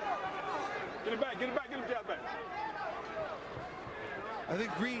 Get it back, get it back, get him jab back. I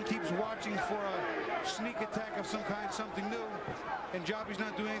think Green keeps watching for a sneak attack of some kind, something new. And Joppy's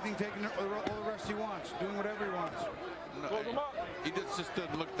not doing anything, taking all the rest he wants, doing whatever he wants. No, he just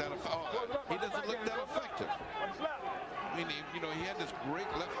doesn't look that he doesn't look that effective. I mean, he had this great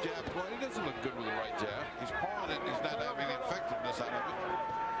left jab point. He doesn't look good with the right jab. He's pawing it. He's not having the effectiveness out of it.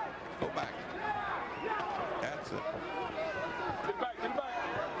 Go back. That's it. Get back, get back.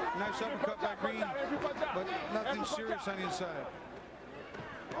 Nice uppercut by Green, but nothing serious on the inside.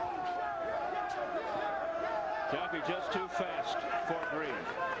 Joppy just too fast for Green.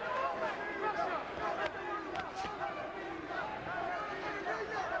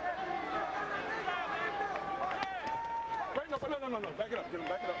 No. Back it up. Get him,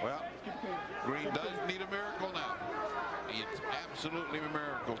 back it up. Well, Green does need a miracle now. It's absolutely a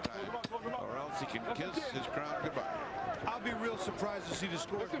miracle time, or else he can kiss his crown goodbye. I'll be real surprised to see the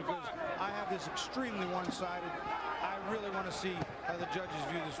scores because I have this extremely one-sided. I really want to see how the judges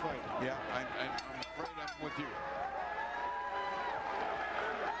view this fight. Yeah, I'm afraid I'm with you.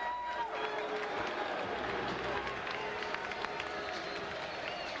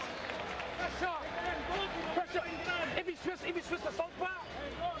 Pressure. If he switches the southpaw,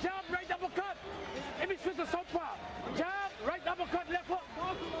 jab, right uppercut. If he switches the southpaw, jab, right uppercut, left hook.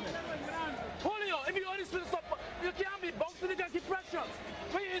 Julio, if you only switch the southpaw, you can't be bouncing, you gotta keep pressure.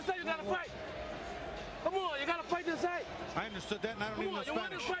 When you're inside, you gotta fight. Come on, you gotta fight inside. I understood that, and I don't even know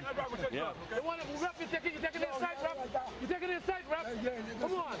Spanish. Yeah. You want to rep, you're taking it inside, rep. You're taking it inside, rep.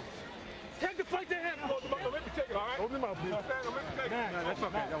 Come on. Take the fight to him. Let me take it, all right? Hold him out, please. Nah, that's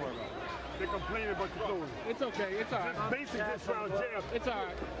okay. Don't worry about it. They're complaining about your clothes. It's okay. It's all right. Just basic this round jab. It's all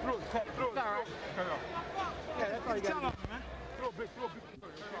right. Throw it. It's all right. Yeah, that's all you got to do, man. Throw a big throw.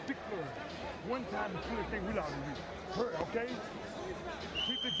 One time between the thing we loud in you. Hurt, okay?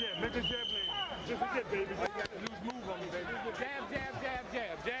 Keep the jab. Make the jab land. Just forget, baby. You got to lose move on me, baby. Jab, jab, jab,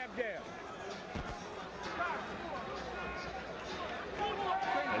 jab, jab, jab.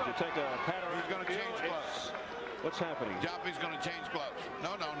 As you take a pattern, He's going to change gloves. What's happening? Joppy's going to change gloves.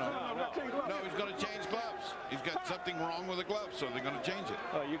 No, he's going to change gloves. He's got something wrong with the gloves, so they're going to change it.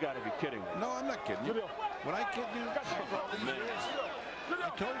 Oh, you got to be kidding me. No, I'm not kidding you. When I kid you, all these years, I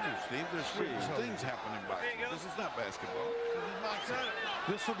told you, Steve, there's serious things happening by this is not basketball. This is boxing.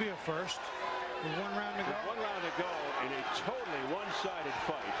 This will be a first. With 1 round to go. 1 round to go in a totally one-sided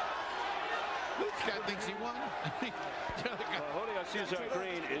fight. This guy thinks he won. Julio Cesar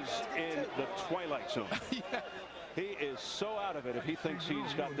Green is in the twilight zone. Yeah. He is so out of it if he thinks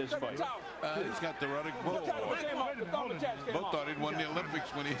he's got this fight. He's got the running bull. Both thought he'd won the Olympics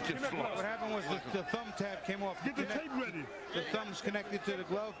when he just lost. What happened was the thumb tab came off. Get the tape ready. The thumb's connected to the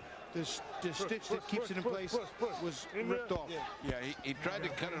glove. The stitch that keeps it in place was ripped off. Yeah, he tried to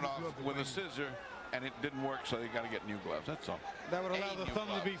cut it off with a scissor, and it didn't work, so they got to get new gloves. That's all. That would allow the thumb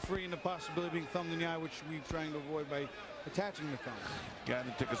to be free and the possibility of being thumbed in the eye, which we're trying to avoid by attaching the thumb. God,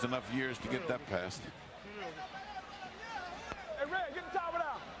 it took us enough years to get that passed. Hey, Ray, get the top of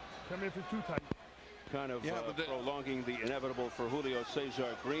out. Come in for too tight. Kind of prolonging the inevitable for Julio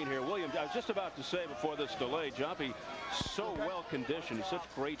Cesar Green here. William, I was just about to say before this delay, Joppy so well conditioned. He's such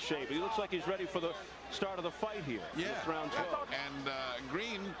great shape. He looks like he's ready for the start of the fight here. Yeah. Round 12. And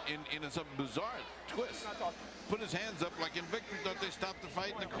Green, in a bizarre twist, put his hands up like in victory. Thought they stopped the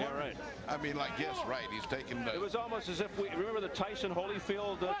fight in the corner. Yeah, right. I mean, like, yes, right. He's taking. It was almost as if we remember the Tyson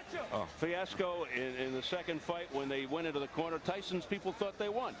Holyfield fiasco in the second fight when they went into the corner. Tyson's people thought they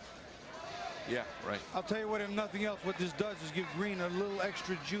won. Yeah, right. I'll tell you what, if nothing else, what this does is give Green a little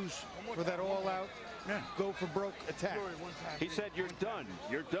extra juice for that all-out, go for broke attack. He said, "You're done.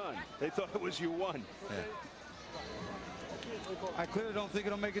 You're done." They thought it was you won. Yeah. I clearly don't think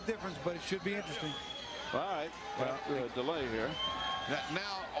it'll make a difference, but it should be interesting. All right. Well, delay here.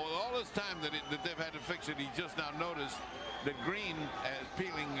 Now, all this time that they've had to fix it, he just now noticed that Green is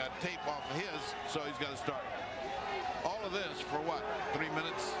peeling tape off of his, so he's got to start. All of this for what? 3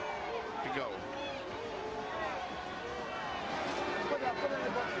 minutes to go.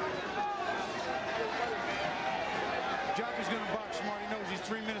 Joppy's going to box smart. He knows he's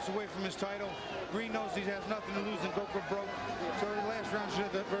 3 minutes away from his title. Green knows he has nothing to lose and go for broke. So the last round should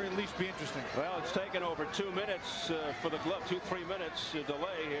at the very least be interesting. Well, it's taken over 2 minutes for the glove. 2-3 minutes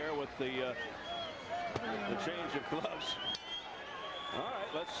delay here with the change of gloves. All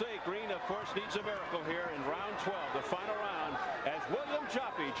right, let's see. Green, of course, needs a miracle here in round 12, the final round, as William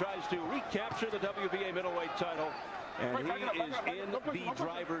Joppy tries to recapture the WBA middleweight title, and he is in the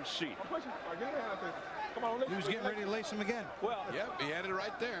driver's seat. He was getting ready to lace him again. Well, yep, he had it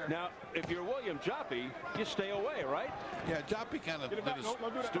right there. Now, if you're William Joppy, you stay away, right? Yeah, Joppy kind of did a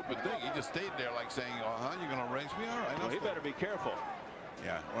stupid thing. He just stayed there like saying, you're going to race me? All right. Well, he better be careful.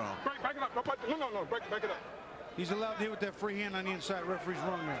 Yeah, well. Back it up. No, back it up. He's allowed to hit with that free hand on the inside. Referee's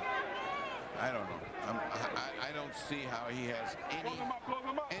wrong there. I don't know. I don't see how he has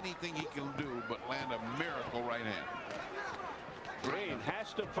anything he can do but land a miracle right hand. Green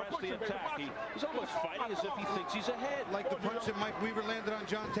has to press the attack. He's almost fighting as if he thinks he's ahead. Like the punch that Mike Weaver landed on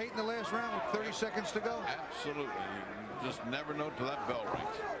John Tate in the last round with 30 seconds to go. Absolutely. You just never know till that bell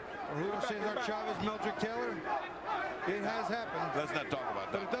rings. Or Julio Cesar Chavez, Meldrick Taylor. It has happened. Let's not talk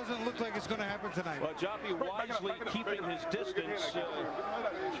about that. But it doesn't look like it's going to happen tonight. Well, Joppy wisely keeping his distance,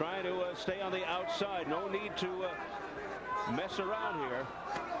 trying to stay on the outside. No need to mess around here.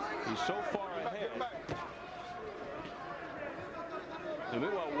 He's so far ahead. And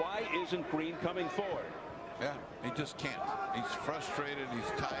meanwhile, why isn't Green coming forward? Yeah, he just can't. He's frustrated. He's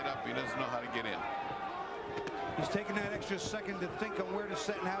tied up. He doesn't know how to get in. He's taking that extra second to think on where to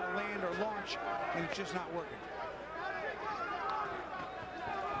set and how to land or launch, and it's just not working.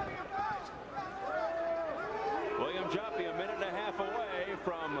 William Joppy a minute and a half away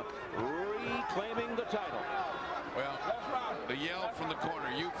from reclaiming the title. Well, the yell from the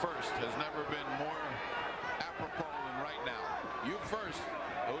corner, "You first," has never been more apropos than right now. You first,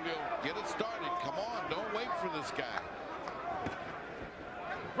 Julio, get it started. Come on, don't wait for this guy.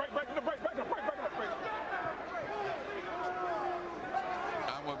 Break.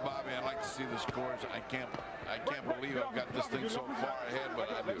 I'm with Bobby. I'd like to see the scores. I can't believe I've got this thing so far ahead, but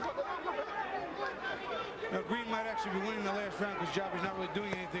I do. Now, Green might actually be winning the last round because Joppy's not really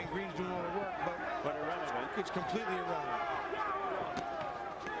doing anything. Green's doing all the work, but irrelevant. It's completely irrelevant.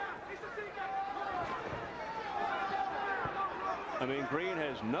 I mean, Green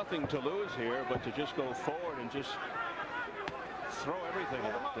has nothing to lose here but to just go forward and just throw everything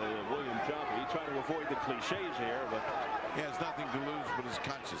at William Joppy. He tried to avoid the cliches here, but he has nothing to lose but his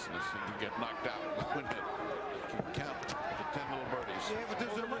consciousness. He can get knocked out. He can count to 10 little birdies. Yeah, but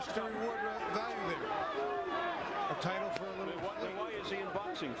there's a risk to reward value there. A title for a little. Why is he in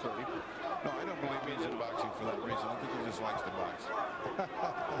boxing, Freddie? No, I don't believe he's in boxing for that reason. I think he just likes to box.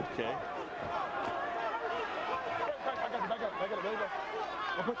 Okay.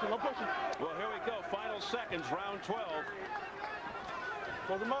 Well, here we go. Final seconds, round 12.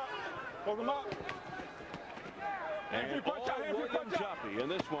 Close him up. And William Joppy in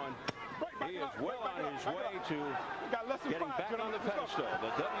this one. He is well on his way to getting back on the pedestal. The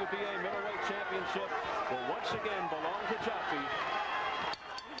WBA Middleweight Championship will once again belong to Joppy.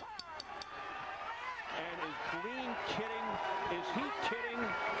 And is Green kidding? Is he kidding?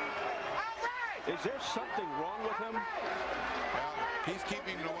 Is there something wrong with him? Well, he's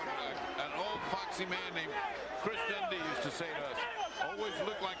keeping to what an old foxy man named Chris Dundee used to say to us. Always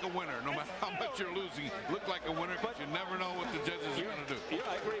look like a winner. No matter how much you're losing, look like a winner, but you never know what the judges are going to do. Yeah,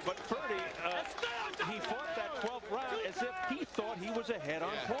 I agree. But Ferdy, he fought that 12th round as if he thought he was ahead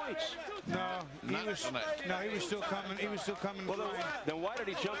on points. No, he was still coming. He was still coming. Well, then why did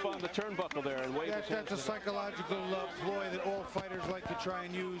he jump on the turnbuckle there and wave his hands? That's a psychological ploy that all fighters like to try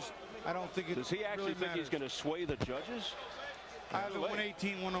and use. I don't think it Does he actually really think he's going to sway the judges? I have a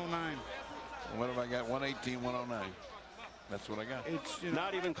 118, 109. What have I got? 118, 109. That's what I got. It's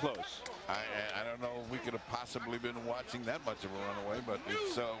not even close. I don't know if we could have possibly been watching that much of a runaway, but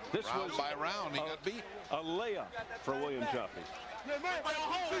it's this round by round he got beat. A layup for William Joppy.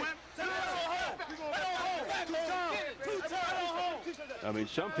 I mean,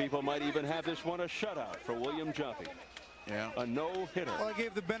 some people might even have this one a shutout for William Joppy. Yeah. A no-hitter. Well, I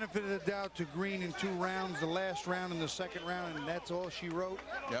gave the benefit of the doubt to Green in 2 rounds, the last round and the second round, and that's all she wrote.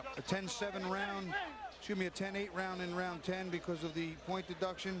 Yep. A 10-7 round, excuse me, a 10-8 round in round 10 because of the point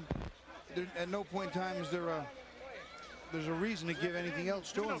deduction. At no point in time is there's a reason to give anything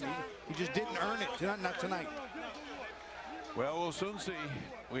else to him. He just didn't earn it. Not tonight. Well, we'll soon see.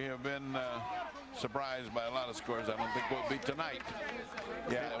 We have been surprised by a lot of scores. I don't think we'll be tonight.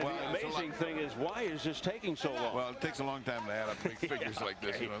 Yeah. Well, the amazing thing is, why is this taking so long? Well, it takes a long time to add up big figures like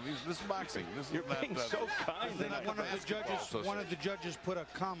this. You know, this is boxing. This You're is not, being so kind. One of the judges put a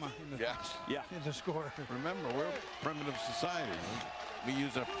comma in the score. Remember, we're a primitive society. We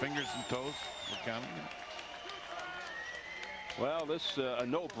use our fingers and toes for counting. Well, this a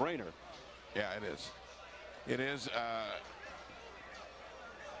no-brainer. Yeah, it is. It is.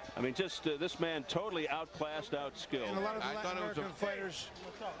 I mean, just this man totally outclassed, outskilled. And a lot of the Latin American fighters,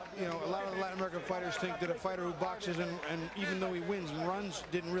 you know, a lot of the Latin American fighters think that a fighter who boxes and even though he wins and runs,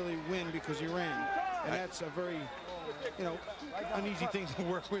 didn't really win because he ran. And that's a very, you know, uneasy thing to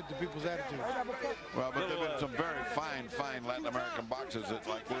work with, the people's attitudes. Well, but there have been some very fine Latin American boxers that,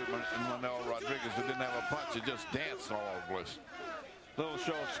 like Manuel Rodriguez, who didn't have a punch, it just danced all over the place. Little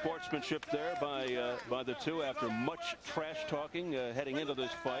show of sportsmanship there by the two after much trash talking heading into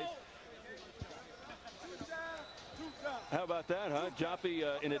this fight. How about that, huh? Joppy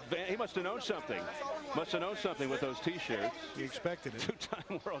in advance. He must have known something. Must have known something with those T-shirts. He expected it.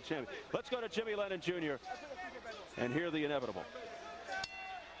 2-time world champion. Let's go to Jimmy Lennon Jr. and hear the inevitable.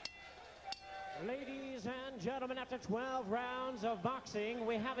 Ladies and gentlemen, after 12 rounds of boxing,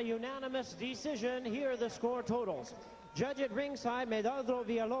 we have a unanimous decision. Here are the score totals. Judge at ringside, Medardo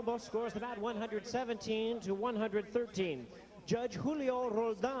Villalobos, scores the bout 117 to 113. Judge Julio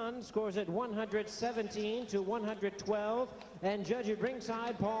Roldan scores at 117 to 112. And judge at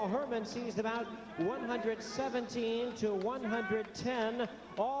ringside, Paul Herman, sees the bout 117 to 110.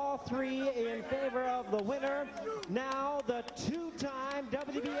 All three in favor of the winner. Now the 2-time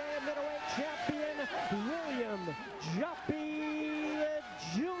WBA middleweight champion, William Joppy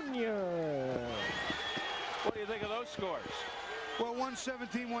Jr. What do you think of those scores? Well,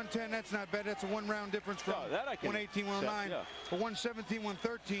 117, 110, that's not bad. That's a 1-round difference from 118, 109. Yeah. But 117,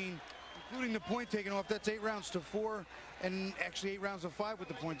 113, including the point taken off, that's 8 rounds to 4, and actually 8 rounds to 5 with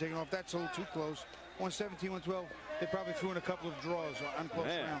the point taken off. That's a little too close. 117, 112, they probably threw in a couple of draws on close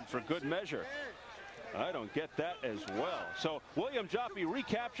rounds. For good measure. I don't get that as well. So William Joppy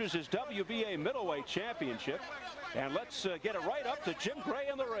recaptures his WBA middleweight championship. And let's get it right up to Jim Gray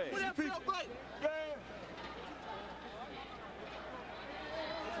in the ring.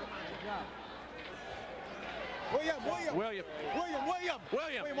 William, we're on,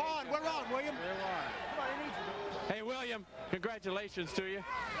 William. Hey, William, congratulations to you.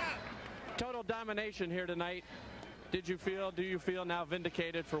 Total domination here tonight. Do you feel now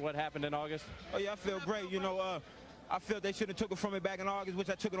vindicated for what happened in August? Oh, yeah, I feel great. You know, I feel they should have took it from me back in August, which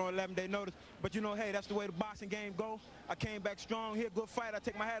I took it on 11-day notice. But, you know, hey, that's the way the boxing game go. I came back strong. He a good fight. I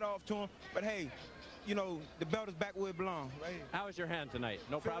take my hat off to him. But, hey, you know, the belt is back where it belongs. Right? How was your hand tonight?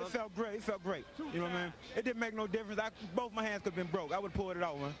 No problem? It felt great. It felt great. You know what I mean? It didn't make no difference. Both my hands could have been broke. I would have pulled it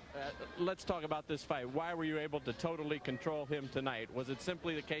out, man. Let's talk about this fight. Why were you able to totally control him tonight? Was it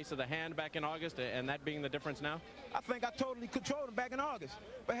simply the case of the hand back in August and that being the difference now? I think I totally controlled him back in August.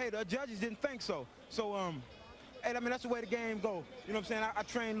 But, hey, the judges didn't think so. So, hey, I mean, that's the way the game go. You know what I'm saying?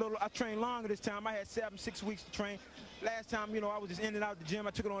 I trained longer this time. I had 6 weeks to train. Last time, you know, I was just in and out the gym. I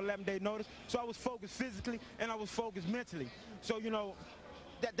took it on 11-day notice. So I was focused physically and I was focused mentally. So, you know,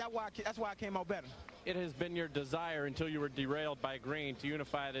 that's why I came out better. It has been your desire until you were derailed by Green to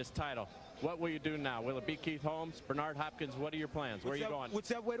unify this title. What will you do now? Will it be Keith Holmes, Bernard Hopkins? What are your plans? Where are you going?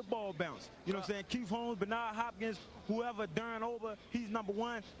 Whichever way the ball bounce. You know what I'm saying? Keith Holmes, Bernard Hopkins, whoever, Darren Over, he's number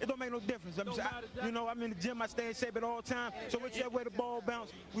one. It don't make no difference. You know, I'm in the gym. I stay in shape at all times. So whichever way the ball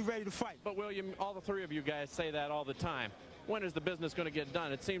bounce, we ready to fight. But, William, all the three of you guys say that all the time. When is the business going to get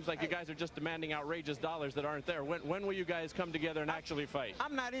done? It seems like you guys are just demanding outrageous dollars that aren't there. When will you guys come together and actually fight?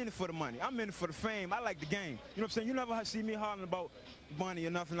 I'm not in it for the money. I'm in it for the fame. I like the game. You know what I'm saying? You never see me hollering about money or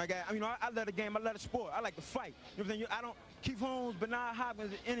nothing like that. I mean, I love the game. I love the sport. I like to fight. You know what I'm saying? I don't Keith Holmes, Bernard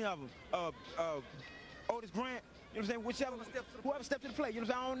Hopkins, any of them. Otis Grant. You know what I'm saying? Whoever stepped to the plate. You know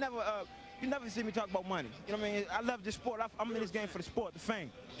what I'm saying? You never see me talk about money. You know what I mean? I love this sport. I'm in this game for the sport, the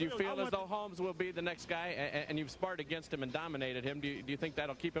fame. Do you feel as though Holmes will be the next guy, and you've sparred against him and dominated him? Do you think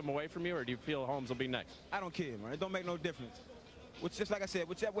that'll keep him away from you, or do you feel Holmes will be next? I don't care, man. It don't make no difference. Just like I said,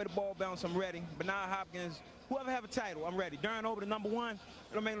 whichever way the ball bounce, I'm ready. Bernard Hopkins, whoever have a title, I'm ready. Darren Over, the number one,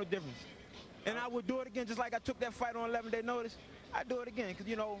 it don't make no difference. And I would do it again, just like I took that fight on 11-day notice. I do it again, because,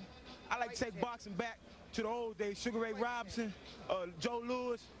 you know, I like to take boxing back to the old days. Sugar Ray Robinson, Joe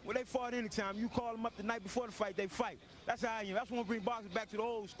Louis, when they fought anytime. You call them up the night before the fight, they fight. That's how I am. That's when we bring boxing back to the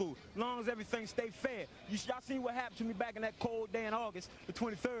old school. As long as everything stay fair. Y'all seen what happened to me back in that cold day in August, the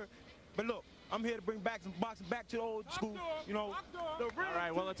 23rd. But look, I'm here to bring back some boxing back to the old school. You know. All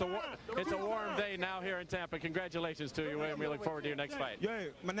right. Well, it's a warm day now here in Tampa. Congratulations to you, William. We look forward to your next fight. Yeah,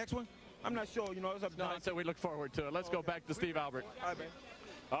 my next one? I'm not sure. You know, it's up to No, so we look forward to it. Let's go back to Steve Albert. All right, man.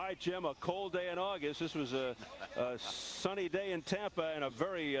 All right, Jim, a cold day in August. This was a sunny day in Tampa and a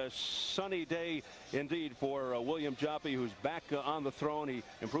very sunny day indeed for William Joppy, who's back on the throne. He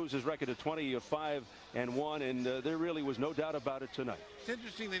improves his record to 25-1, and there really was no doubt about it tonight. It's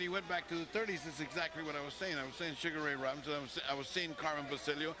interesting that he went back to the 30s. That's exactly what I was saying. I was saying Sugar Ray Robinson. I was seeing Carmen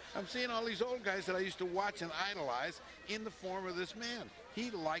Basilio. I'm seeing all these old guys that I used to watch and idolize in the form of this man.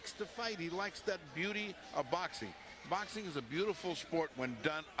 He likes to fight. He likes that beauty of boxing. Boxing is a beautiful sport when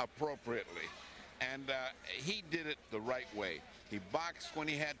done appropriately, and he did it the right way. He boxed when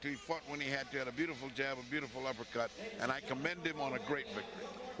he had to, he fought when he had to, had a beautiful jab, a beautiful uppercut, and I commend him on a great victory.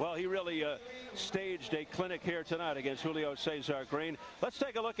 Well, he really staged a clinic here tonight against Julio Cesar Green. Let's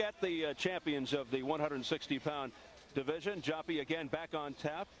take a look at the champions of the 160-pound division. Joppy again back on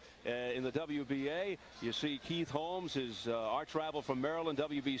tap. In the WBA, you see Keith Holmes, his arch rival from Maryland,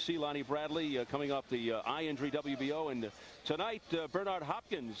 WBC, Lonnie Bradley, coming off the eye injury WBO. And tonight, Bernard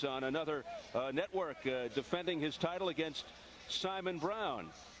Hopkins on another network defending his title against Simon Brown.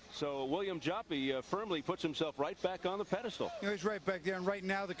 So William Joppy firmly puts himself right back on the pedestal. You know, he's right back there, and right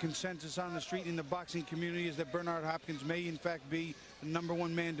now the consensus on the street in the boxing community is that Bernard Hopkins may in fact be the #1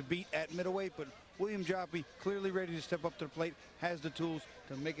 man to beat at middleweight, but William Joppy, clearly ready to step up to the plate, has the tools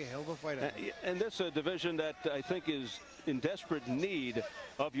to make a hell of a fight out of it. And this is a division that I think is in desperate need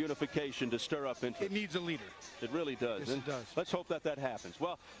of unification to stir up interest. It needs a leader. It really does. Yes, and it does. Let's hope that happens.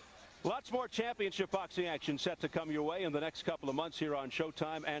 Well, lots more championship boxing action set to come your way in the next couple of months here on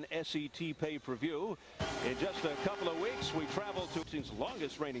Showtime and SET pay-per-view. In just a couple of weeks, we travel to boxing's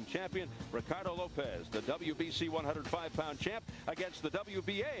longest reigning champion, Ricardo Lopez, the WBC 105-pound champ, against the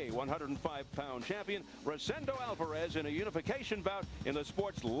WBA 105-pound champion, Rosendo Alvarez, in a unification bout in the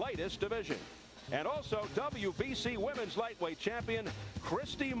sport's lightest division. And also WBC women's lightweight champion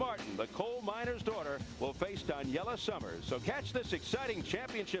Christy Martin, the coal miner's daughter, will face Daniela Summers. So catch this exciting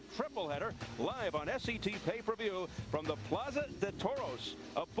championship triple header live on SET pay-per-view from the Plaza de Toros,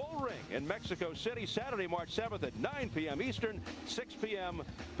 a bull ring in Mexico City, Saturday, March 7th at 9 p.m. Eastern, 6 p.m.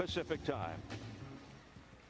 Pacific time.